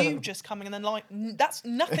are you just coming and then like that's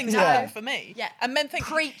nothing's Yeah. happened for me? Yeah. And men think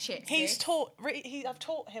Preach it, He's sis. taught. I've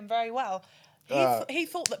taught him very well. He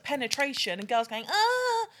thought that penetration and girls going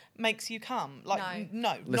makes you come. Like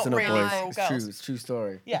no, Listen not up, really boys. for all It's girls. true. It's a true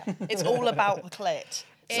story. Yeah, it's all about the clit.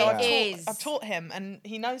 So It is. I've taught him, and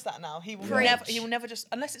he knows that now. He will Preach. never just,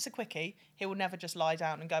 unless it's a quickie, he will never just lie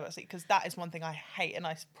down and go back to sleep, because that is one thing I hate, and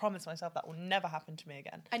I promise myself that will never happen to me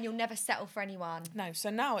again. And you'll never settle for anyone. No, so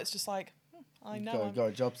now it's just like, I know. You've got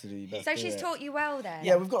a job to do. You better So do she's it. taught you well then?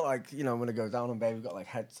 Yeah, we've got like, you know, when I go down on baby, we've got like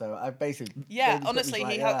head. So I basically. Yeah, baby put me honestly,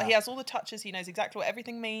 like, he has all the touches. He knows exactly what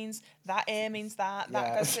everything means. That ear means that. That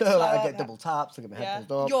Yeah, goes a bit so like, I slower, get double taps, I get my Yeah. head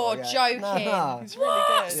pulled up. You're joking. Nah. He's really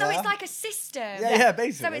good. So Yeah. it's like a system. Yeah,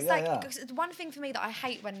 basically. So it's yeah, like, yeah. 'cause one thing for me that I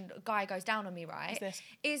hate when a guy goes down on me, right? this?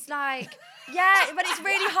 Is like, yeah, but it's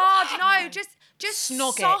really hard. No, just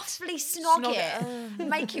Snog it. softly snog Snog it.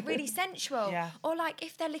 Make it really sensual. Yeah. Or like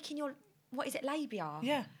if they're licking your, what is it, labia?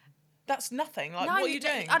 Yeah. That's nothing. Like, No, what are you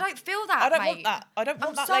doing? I don't feel that, I don't mate. want that. I don't want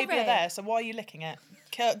I'm that labia sorry. there. So why are you licking it?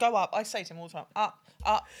 Go up. I say to him all the time, up.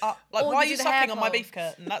 Like, Or why are you you do the hair sucking on my pull. beef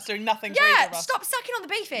curtain? That's doing nothing for either Yeah, of us. stop sucking on the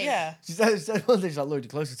beefy. Yeah. She said one thing, she's like, Lloyd, you're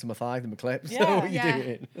closer to my thigh than my clip. So Yeah. what are you Yeah.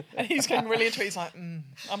 doing? And he's getting really into it. He's like, I'm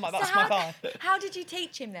like, that's So my thigh. how did you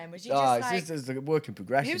teach him then? Was you Oh, just it's like... just a work in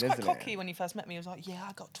progression, He was isn't quite cocky it? when he first met me. He was like, yeah,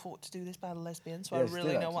 I got taught to do this by a lesbian, so Yeah, I she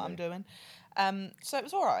really did, know what I'm actually. doing. So it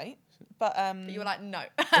was all right. But You were like, no.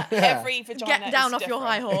 every vagina Get down is off your different.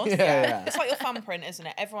 high horse. Yeah. It's like your thumbprint, isn't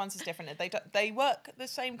it? Everyone's is different. They work the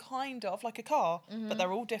same kind of like a car, but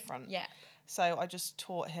they're all different. Yeah. So I just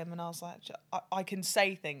taught him, and I was like, I can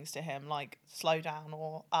say things to him like slow down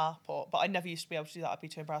or up, but I never used to be able to do that. I'd be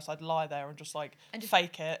too embarrassed. I'd lie there and just like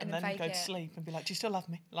fake it, and then fake go it. to sleep and be like, do you still love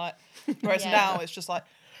me? Like, whereas Yeah. now it's just like,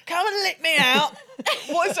 come and lick me out.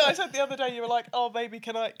 What is it I said the other day? You were like, oh baby,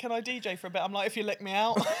 can I DJ for a bit? I'm like, if you lick me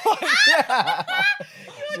out.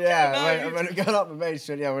 Yeah, when I got up with mates,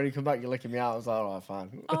 when you come back, you're licking me out. I was like, all right,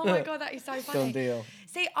 fine. Oh my God, that is so funny. Done deal.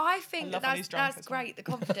 See, I think I love when he's drunk that's as well. great, the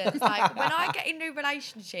confidence. Like, when I get in new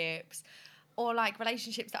relationships, or like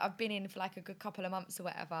relationships that I've been in for like a good couple of months or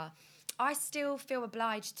whatever, I still feel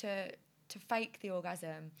obliged to fake the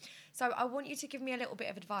orgasm. So I want you to give me a little bit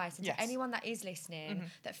of advice, and Yes. to anyone that is listening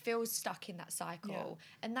that feels stuck in that cycle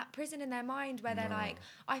and that prison in their mind where they're like,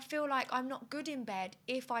 I feel like I'm not good in bed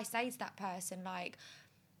if I say to that person, like,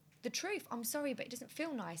 the truth, I'm sorry, but it doesn't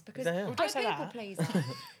feel nice because Yeah. Well, I'm a don't say people that. pleaser.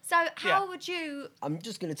 So how would you... I'm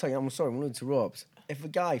just going to tell you, I'm sorry, I'm going to interrupt. If a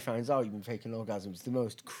guy finds out you've been faking orgasms, it's the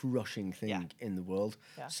most crushing thing in the world.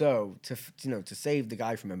 Yeah. So, to save the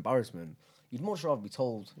guy from embarrassment, you'd much rather be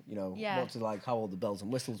told, Yeah. not to like how all the bells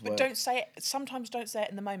and whistles But work. don't say it. Sometimes don't say it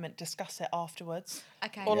in the moment. Discuss it afterwards.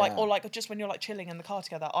 Okay. Or like, Yeah. or like, just when you're like chilling in the car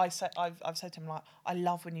together. I've said to him like, I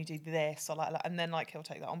love when you do this, or like, and then like he'll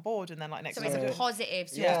take that on board, and then like next So time it's we do a it. positive,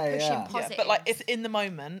 so Yeah, you're pushing yeah. positive. Yeah, but like if in the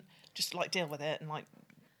moment, just like deal with it and like,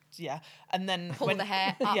 and then Pull the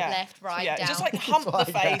hair up, left, right, down. just like hump the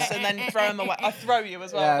face and then throw him away. I throw you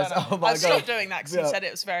as well. Yes, don't I? oh my I've stopped God. doing that because Yeah. he said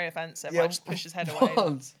it was very offensive. Yeah, I just push his head away.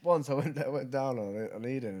 Once I went down on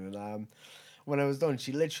Eden, and when I was done,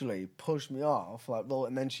 she literally pushed me off, like,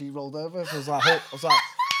 and then she rolled over. So I was like,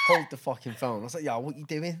 hold the fucking phone. I was like, yeah, what you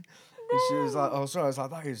doing? And she was like, oh, sorry. I was like,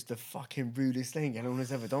 that is the fucking rudest thing anyone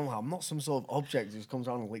has ever done. Like, I'm not some sort of object who just comes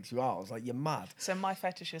around and licks you out. I was like, you're mad. So my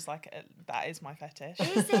fetish is like that is my fetish.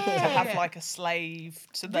 Is To have it? like a slave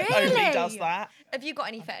that Really? only does that. Have you got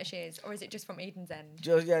any fetishes, or is it just from Eden's end?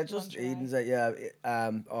 Just Lingerie. Eden's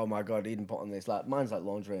oh my God, Eden put on this, like, mine's like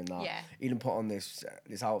lingerie and that. Yeah. Eden put on this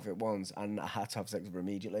outfit once, and I had to have sex with her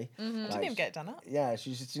immediately. Mm-hmm. I didn't even get it done up. Yeah,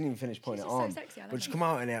 she just didn't even finish putting She's it just so on. sexy, I love But she her. come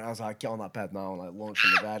out in it, and I was like, get on that bed now, and like launch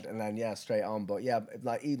in the bed, and then straight on. But yeah,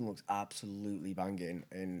 like Eden looks absolutely banging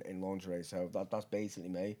in lingerie, so that's basically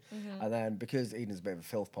me. Mm-hmm. And then because Eden's a bit of a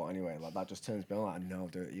filth pot anyway, like that just turns me on. Like, I know how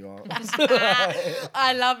dirty you are.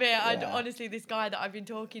 I love it. Yeah. Honestly, this guy that I've been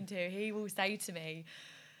talking to, he will say to me,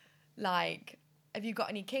 like, have you got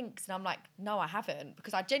any kinks? And I'm like, no, I haven't,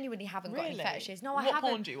 because I genuinely haven't got any fetishes. No, I What haven't.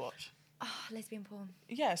 porn do you watch? Oh, lesbian porn.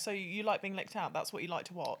 Yeah, so you like being licked out. That's what you like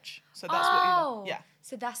to watch. So that's what you like. Yeah.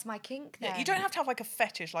 So that's my kink then. Yeah, you don't have to have like a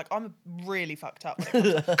fetish. Like I'm really fucked up.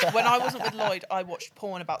 When I wasn't with Lloyd, I watched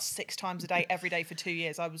porn about 6 times a day, every day for 2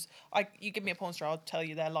 years. You give me a porn star, I'll tell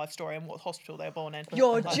you their life story and what hospital they were born in.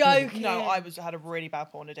 You're joking. No, I had a really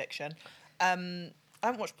bad porn addiction. I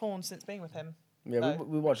haven't watched porn since being with him. Yeah, No.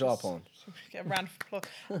 we watch our porn. Get a round of applause.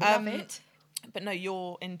 Love it. But no,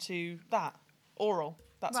 you're into that oral.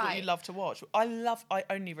 That's what you love to watch. I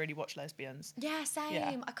only really watch lesbians. Yeah, same.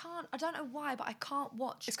 Yeah. I don't know why, but I can't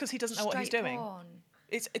watch. It's because he doesn't know what he's straight doing. porn.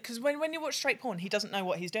 It's because when you watch straight porn, he doesn't know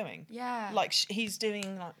what he's doing. Yeah. Like he's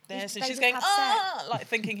doing like this, and they she's just going have like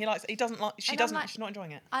thinking he likes. He doesn't like. She And I'm doesn't. like- She's not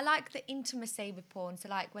enjoying it. I like the intimacy with porn. So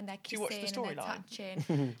like when they're you kissing watch the and they're storyline?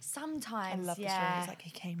 touching. I Sometimes, love the yeah. story. It's like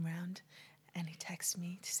he came round and he texted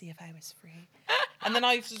me to see if I was free, and then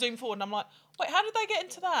I zoom forward and I'm like, wait, how did they get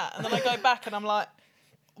into that? And then I go back and I'm like,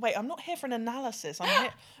 wait, I'm not here for an analysis. I'm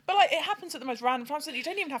here, but like it happens at the most random times. You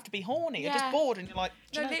don't even have to be horny. You're Yeah. just bored and you're like,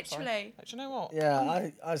 do you No, know, literally. sorry. Like, do you know what? Yeah,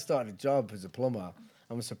 I started a job as a plumber.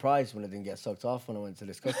 I was surprised when I didn't get sucked off when I went to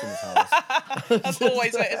this customer's house. That's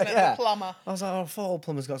always it, isn't it? Yeah. The plumber. I was like, oh, I thought all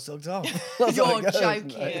plumbers got sucked off. That's You're how it goes, joking.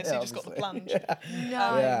 like, Yeah, so you just got the obviously. plunge.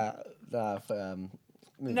 No. Yeah, nah,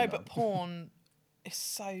 moving No, on. but porn is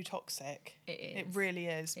so toxic. It is. It really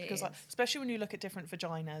is. It Because like, is. especially when you look at different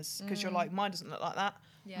vaginas, because you're like, mine doesn't look like that.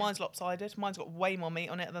 Yeah. Mine's lopsided. Mine's got way more meat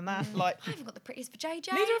on it than that. Like, I haven't got the prettiest for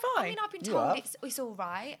JJ. Neither have I. I mean, I've been You told have. it's all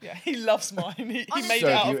right. yeah, he loves mine. He Honestly. made So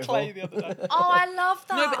it out beautiful. of clay the other day. Oh, I love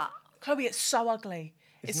that. No, but Chloe, it's so ugly.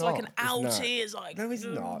 It's like an not. It's not. outie. It's like No, it's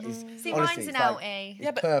not. It's, See, honestly, mine's an it's like- outie.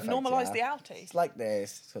 yeah, but perfect, normalise yeah. the outie. It's like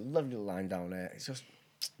this. It's a lovely line down there. It's just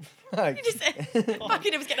like,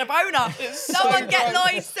 Fucking, it was getting a boner. so Someone get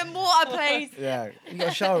gross. Lloyd some water, please. yeah. You got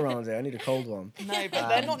a shower around here. I need a cold one. No, but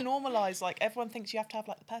they're not normalised. Like everyone thinks you have to have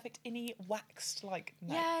like the perfect innie waxed like.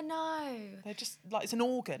 No. Yeah, no. They're just like it's an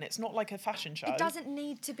organ. It's not like a fashion show. It doesn't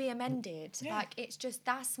need to be amended. Yeah. Like it's just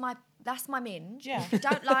that's my minge. Yeah. If you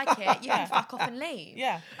don't like it, you Yeah. can fuck off and leave.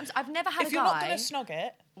 Yeah. I've never had If a you're guy. not gonna snog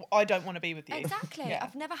it, I don't want to be with you. Exactly. Yeah.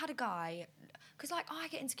 I've never had a guy. Because, like, I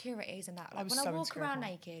get insecurities and that. Like, was when I so walk insecure around as well.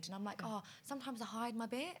 naked and I'm like, oh, sometimes I hide my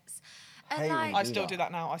bits. And, Hate when like, you I do still that. do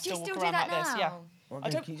that now. I do you still still walk do around that like now? this. Yeah. Well, I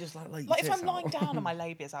then don't- can you just like Like your if tits I'm lying out? down and my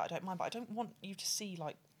labia's out, I don't mind. But I don't want you to see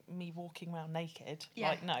like me walking around naked. Yeah.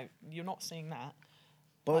 Like no, you're not seeing that.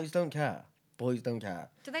 Boys don't care. Boys don't care.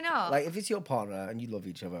 Do they not? Like if it's your partner and you love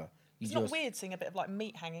each other, you It's just. not weird seeing a bit of like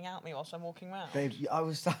meat hanging out me whilst I'm walking around. Babe, I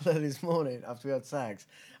was sat there this morning after we had sex,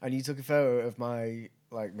 and you took a photo of my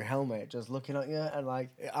helmet just looking at you, and like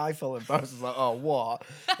I felt embarrassed. I was like, oh what?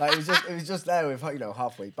 Like it was just there with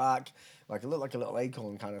halfway back, like it looked like a little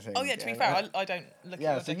acorn kind of thing. Oh yeah, to be And fair, I don't look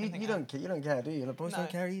yeah, at so your dick you, and think you that. don't care, do you? The boys No. don't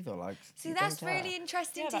care either. Like See, you that's don't care. really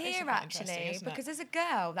interesting Yeah, to that is hear, quite interesting, actually, isn't it? because as a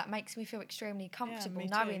girl, that makes me feel extremely comfortable me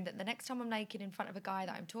knowing too. that the next time I'm naked in front of a guy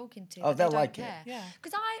that I'm talking to, Oh, that they they'll don't like it. care. Yeah.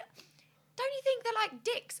 Because don't you think that like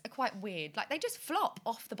dicks are quite weird? Like they just flop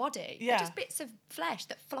off the body. Yeah. They're just bits of flesh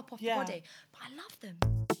that flop off Yeah. the body. But I love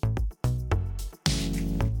them.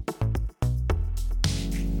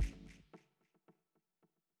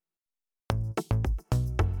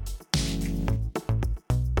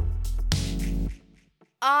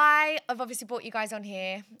 I have obviously brought you guys on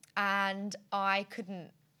here and I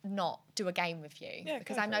couldn't not do a game with you Yeah,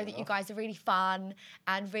 because go I know for it. that you guys are really fun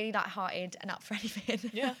and really light-hearted and up for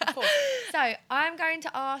anything. Yeah, of course. So I'm going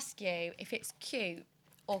to ask you if it's cute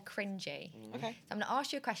or cringy. Okay. So I'm going to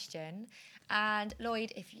ask you a question, and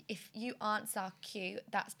Lloyd, if you answer cute,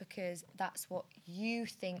 that's because that's what you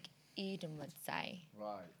think Eden would say.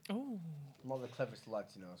 Right. Ooh. I'm not the cleverest lad,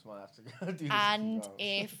 you know, so I might have to go do this. And a few rounds.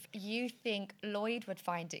 if you think Lloyd would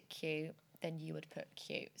find it cute, then you would put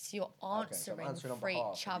cute. So you're so I'm answering, answering on for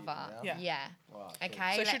behalf each of Eden, other. yeah? Yeah. Right, cool.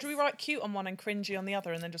 Okay. So should we write cute on one and cringy on the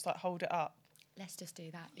other, and then just like hold it up? Let's just do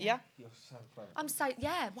that. Yeah. You're so clever. I'm so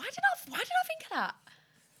yeah. Why did I think of that?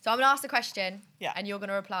 So I'm gonna ask the question. Yeah. And you're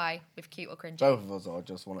gonna reply with cute or cringy. Both of us or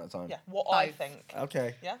just one at a time? Yeah. What I Both. think.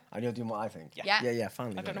 Okay. Yeah? And you're doing what I think? Yeah. Yeah. Yeah,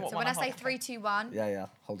 finally. I don't know done what So one when I I'm say holding. 3, 2, 1, it. Yeah,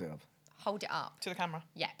 hold it up. hold it up. To the camera.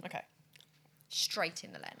 Yeah. Okay. Straight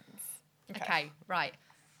in the lens. Okay. Okay. Right.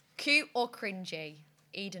 Cute or cringy?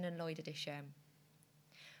 Eden and Lloyd edition.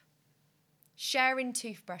 Sharing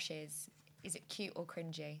toothbrushes. Is it cute or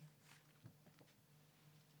cringy?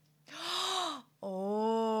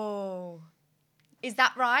 Oh. Is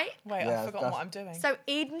that right? Wait, Yeah, I've forgotten that's- what I'm doing. So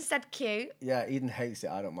Eden said cute. Yeah, Eden hates it.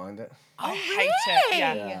 I don't mind it. I Oh, hate it.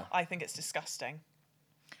 Yeah. Yeah. I think it's disgusting.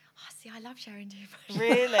 Oh, see, I love sharing toothbrushes.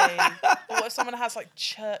 Really? But what if someone has like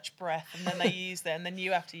church breath and then they use it and then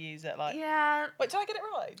you have to use it? Like, Yeah. wait, did I get it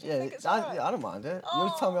right? Do you Yeah, think it's I alright? don't mind it. You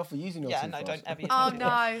always tell me off for using your Yeah, no, toothbrush. don't ever use Oh my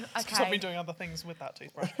toothbrush. no. It's 'cause I've Okay. been doing other things with that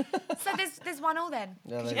toothbrush. So there's 1-1 then.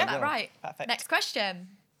 Yeah, Did there you get you that go. right? Perfect. Next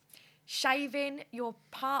question. Shaving your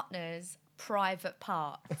partner's private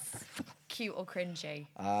parts. Cute or cringy?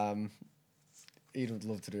 Eden would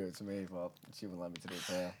love to do it to me, but she wouldn't let me to do it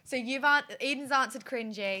to her. So Eden's answered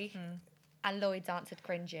cringy and Lloyd's answered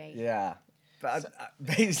cringy. Yeah. But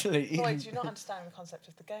basically, Wait, Eden, do you not understand the concept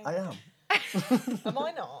of the game? I am. Am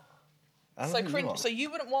I not? I don't So think you cringe. are. So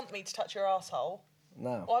you wouldn't want me to touch your asshole?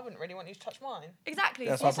 No. Well, I wouldn't really want you to touch mine. Exactly.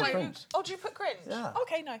 That's so why I put cringe. Oh, do you put cringe? Yeah.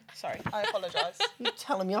 Okay, no. Sorry, I apologise. You're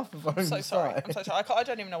telling me off before I'm so you sorry. start. I'm so sorry. I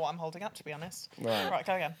don't even know what I'm holding up, to be honest. Right.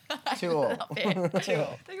 Go again. 2-all. Love it.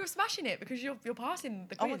 2-all. So you're smashing it because you're passing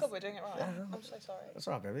the Oh quiz. my god, we're doing it right. Yeah. I'm so sorry. That's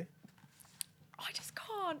all right, baby. I just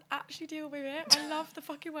can't actually deal with it. I love the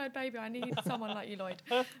fucking word baby. I need someone like you, Lloyd.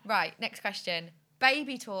 Right, next question.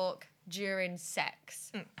 Baby talk during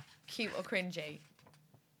sex. Cute or cringy?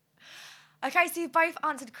 Okay, so you've both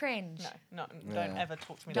answered cringe. No, don't Yeah. ever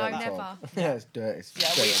talk to me No, like that. never. Yeah, it's dirty. It's Yeah,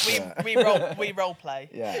 straight up we role play.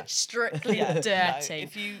 dirt. Yeah. Strictly Yeah, dirty. No,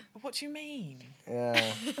 if you, what do you mean?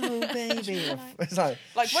 Yeah. Oh, baby. It's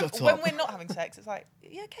like shut when up. we're not having sex, it's like,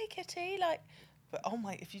 you okay, kitty? Like, but oh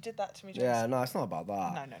my, if you did that to me, during Yeah, sex- no, it's not about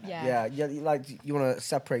that. no. Yeah. Yeah, like you want to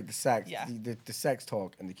separate the sex, Yeah. the sex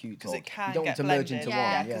talk and the cute talk. Because it can you don't get want to blended. merge into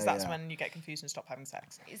Yeah. one. because that's when you get confused and stop having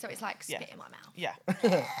sex. So it's like Yeah. spit in my mouth. Yeah,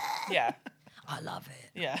 yeah, I love it.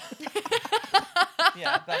 yeah,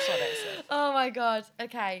 yeah. That's what it is. Oh my god.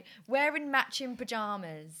 Okay. Wearing matching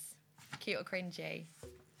pajamas. Cute or cringy?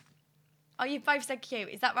 Oh, you've both said cute.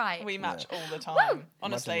 Is that right? We match all the time. Woo!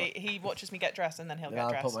 Honestly, he watches me get dressed and then he'll Yeah, get I'll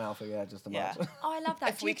dressed. put my outfit, just to Yeah. match. Oh, I love that.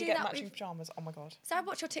 If Do we you could do get that matching with... pajamas, oh my god. So I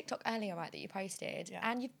watched your TikTok earlier, right, that you posted, Yeah.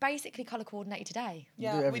 and you've basically colour coordinated today.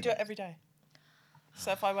 Yeah, do it we every do it day. every day.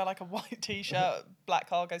 So if I wear like a white t-shirt, black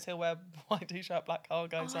cargos, he'll wear white t-shirt, black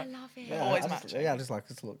cargos. Oh, I like, love it. Yeah, Always I just, matching. yeah, I just like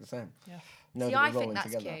us to look the same. yeah. Know See, that I we're think rolling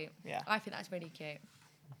that's together. cute. Yeah. I think that's really cute.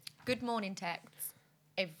 Good morning texts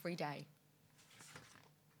every day.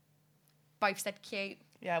 Both said cute.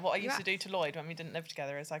 Yeah, what I You used to act- do to Lloyd when we didn't live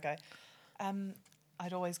together is I go,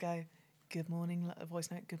 I'd always go, good morning, a voice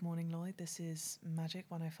note, good morning, Lloyd. This is Magic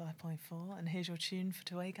 105.4, and here's your tune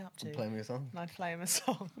to wake up to. Play me a song. And I'd play him a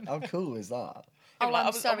song. How cool is that? Oh, Like,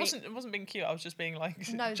 I'm sorry. I wasn't being cute. I was just being like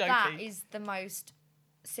No, jokey. that is the most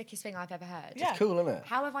sickest thing I've ever heard. Yeah. It's cool, isn't it?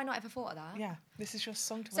 How have I not ever thought of that? Yeah, this is your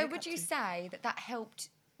song to So wake would up you to. say that that helped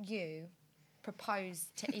you propose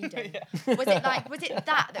to Eden? Yeah. Was it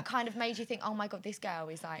that kind of made you think, oh my god, this girl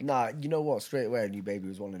is like... Nah, you know what? Straight away, a new baby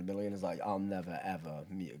was 1 in a million. It's like, I'll never ever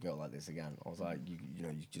meet a girl like this again. I was like, you know,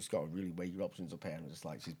 you just got to really weigh your options up here. And I was just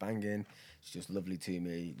like, she's banging. She's just lovely to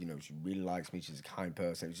me. You know, she really likes me. She's a kind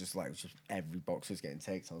person. It was just every box was getting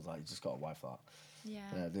ticked. So I was like, you just got to wife that. Yeah.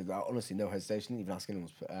 Honestly, no hesitation. Even asking him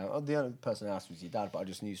was the only person I asked was your dad, but I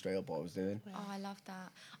just knew straight up what I was doing. Oh, I love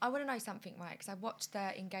that. I want to know something, right? Because I watched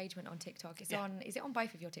the engagement on TikTok. It's Yeah. on. Is it on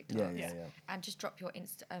both of your TikToks? Yeah. And just drop your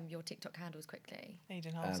your TikTok handles quickly.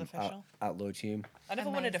 Eden Hulme's official. At Lloyd Hulme. I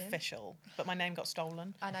never wanted Amazing. official, but my name got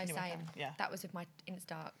stolen. I know, Anyway, same. Yeah. That was with my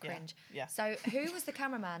Insta cringe. Yeah. So who was the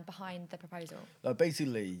cameraman behind the proposal?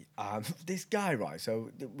 Basically, this guy, right?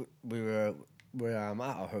 So we were at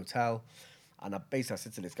a hotel, and I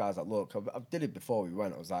said to this guy, I was like, look, I did it before we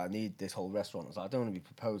went. I was like, I need this whole restaurant. I was like, I don't want to be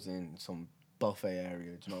proposing in some buffet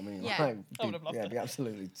area. Do you know what I mean? Yeah. Like, I would have loved it. be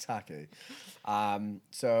absolutely tacky.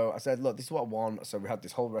 So I said, look, this is what I want. So we had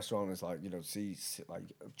this whole restaurant. It's like, you know, seats like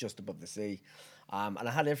just above the sea. And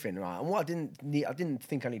I had everything, right? And what I didn't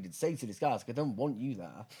think I needed to say to this guy, is, like, I don't want you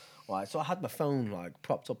there, right? So I had my phone like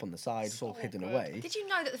propped up on the side, sort of So hidden awkward. away. Did you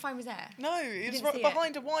know that the phone was there? No, it was didn't right see it?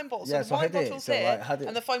 behind a wine bottle. So Yeah, the so I wine had it, bottle's so, here, like, had it-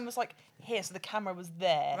 and the phone was like here, so the camera was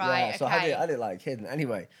there. Right. Yeah, so I okay. had it like hidden.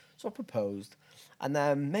 Anyway, so I proposed, and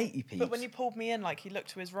then matey peeps. But when you pulled me in, like he looked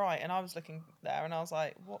to his right, and I was looking there, and I was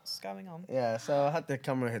like, "What's going on?" Yeah, so I had the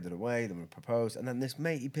camera hidden away, then we proposed, and then this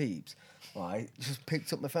matey peeps, right, just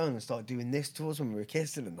picked up my phone and started doing this to us when we were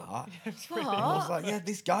kissing and that. What? And I was like, yeah,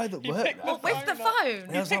 this guy that You worked picked there. What, with the phone up. phone? Yeah.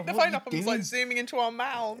 I He was picked like, the what phone you up and was doing? like zooming into our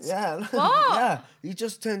mouths. Yeah, What? yeah. He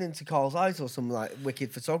just turned into Carl Zeiss or some like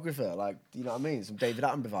wicked photographer, like, you know what I mean? Some David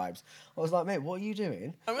Attenborough vibes. I was like, mate, what are you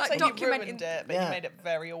doing? I would Like say you documenting- ruined it, but Yeah. you made it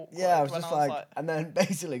very awkward. Yeah, I was when just like, and then like,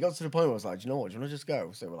 basically got to the point where I was like, do you know what? Do you want to just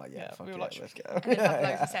go? So we're like, yeah, Yeah, fuck we were it, like, let's go. And then have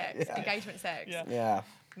loads of sex, Yeah. engagement sex. Yeah. Yeah,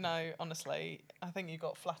 no, honestly, I think you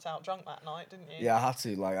got flat out drunk that night, didn't you? yeah, I had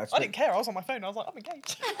to. Like, I didn't care. I was on my phone. I was like, I'm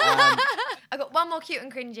engaged. I got one more cute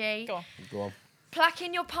and cringy. Go on. Go on.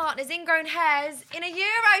 Plucking your partner's ingrown hairs in a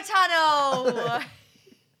Eurotunnel.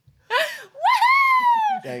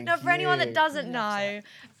 Woohoo! Thank Now, for anyone that you. doesn't know,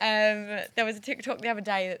 there was a TikTok the other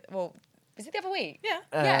day that, well, was it the other week? Yeah.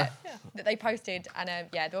 Yeah, Yeah. that they posted, and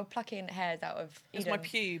they were plucking hairs out of It was my Eden's-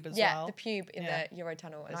 pube as yeah, well. the pube in Yeah. the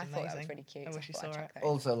Eurotunnel, and It was I thought that was amazing. really cute. I so wish you thought I'd saw chuck it. those.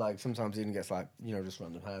 Also, like, sometimes Eden gets, like, you know, just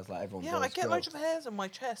random hairs. Like, everyone Yeah, does. I get but- loads of hairs on my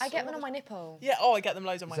chest. I get all one on the- my nipple, Yeah, oh, I get them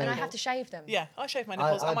loads on my Same. and I nipples. have to shave them. Yeah, I shave my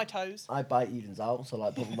nipples I- and my toes. I bite Eden's out, so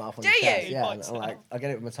like put my mouth on Do his you? chest. He Yeah, bites and, it like out. I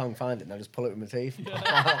get it with my tongue, find it, and I just pull it with my teeth.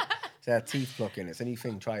 So teeth plucking, it's a new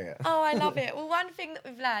thing, try it. Oh, I love it. Well, one thing that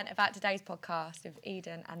we've learned about today's podcast with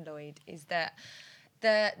Eden and Lloyd is that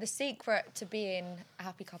the secret to being a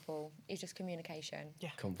happy couple is just communication. Yeah.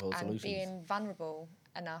 Come full And solutions. being vulnerable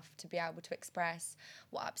enough to be able to express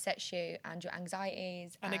what upsets you and your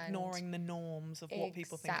anxieties. And ignoring the norms of what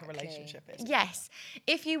people think a relationship is. Yes.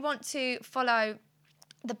 If you want to follow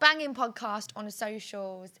the Banging Podcast on the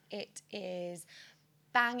socials, it is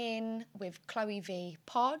Banging with Chloe V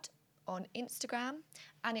Pod on Instagram,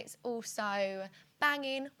 and it's also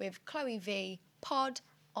Banging with Chloe V Pod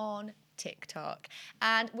on TikTok.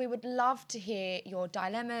 And we would love to hear your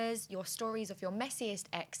dilemmas, your stories of your messiest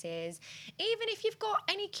exes, even if you've got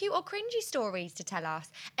any cute or cringy stories to tell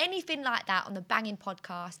us. Anything like that on the Banging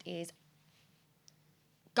Podcast is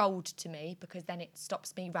gold to me, because then it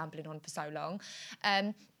stops me rambling on for so long.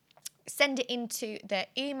 Send it into the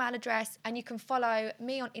email address, and you can follow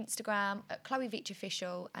me on Instagram at Chloe Veach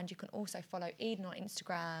Official, and you can also follow Eden on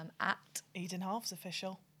Instagram at Eden Halves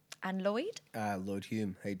Official. And Lloyd. Lloyd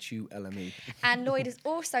Hulme, Hulme. And Lloyd has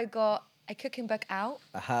also got a cooking book out.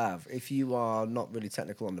 I have. If you are not really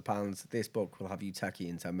technical on the pans, this book will have you techie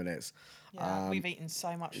in 10 minutes. Yeah, we've eaten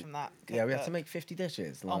so much from that. Yeah, we had to make 50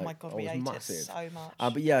 dishes. Oh my God, we ate massive. it so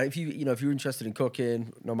much. But yeah, if you're interested in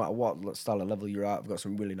cooking, no matter what style of level you're at, we've got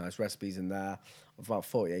some really nice recipes in there. About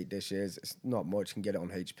 48 dishes. It's not much. You can get it on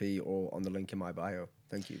HP or on the link in my bio.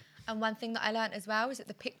 Thank you. And one thing that I learned as well is that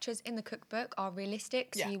the pictures in the cookbook are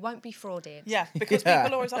realistic, so you won't be frauded. Yeah, because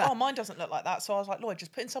people are always like, oh, mine doesn't look like that. So I was like, Lloyd,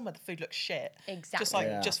 just put in somewhere the food looks shit.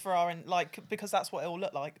 Exactly. Just for our, because that's what it will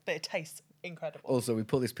look like. But it tastes incredible. Also, we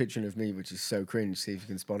put this picture in of me, which is so cringe. See if you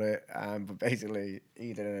can spot it. But basically,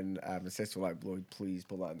 Eden and my sister were like, Lloyd, please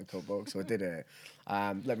put that in the cookbook. So I did it.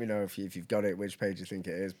 Let me know if you've got it, which page you think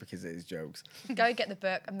it is, because it is jokes. Go get the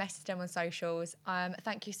book and message them on socials.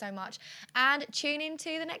 Thank you so much. And tune in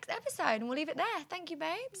to the next episode, and we'll leave it there. Thank you,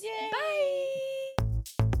 babes. Yay. Bye.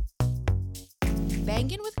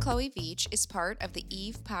 Bangin' with Chloe Veach is part of the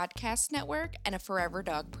Eve Podcast Network and a Forever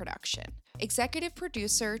Dog production. Executive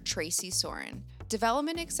producer Tracy Soren.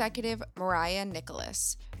 Development executive Mariah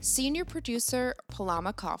Nicholas. Senior producer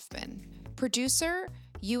Palama Kaufman. Producer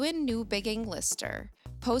Ewan Newbigging Lister.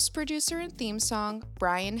 Post-producer and theme song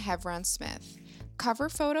Brian Hevron Smith. Cover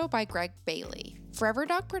photo by Greg Bailey. Forever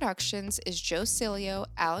Dog Productions is Joe Cilio,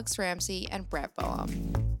 Alex Ramsey, and Brett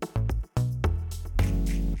Boehm.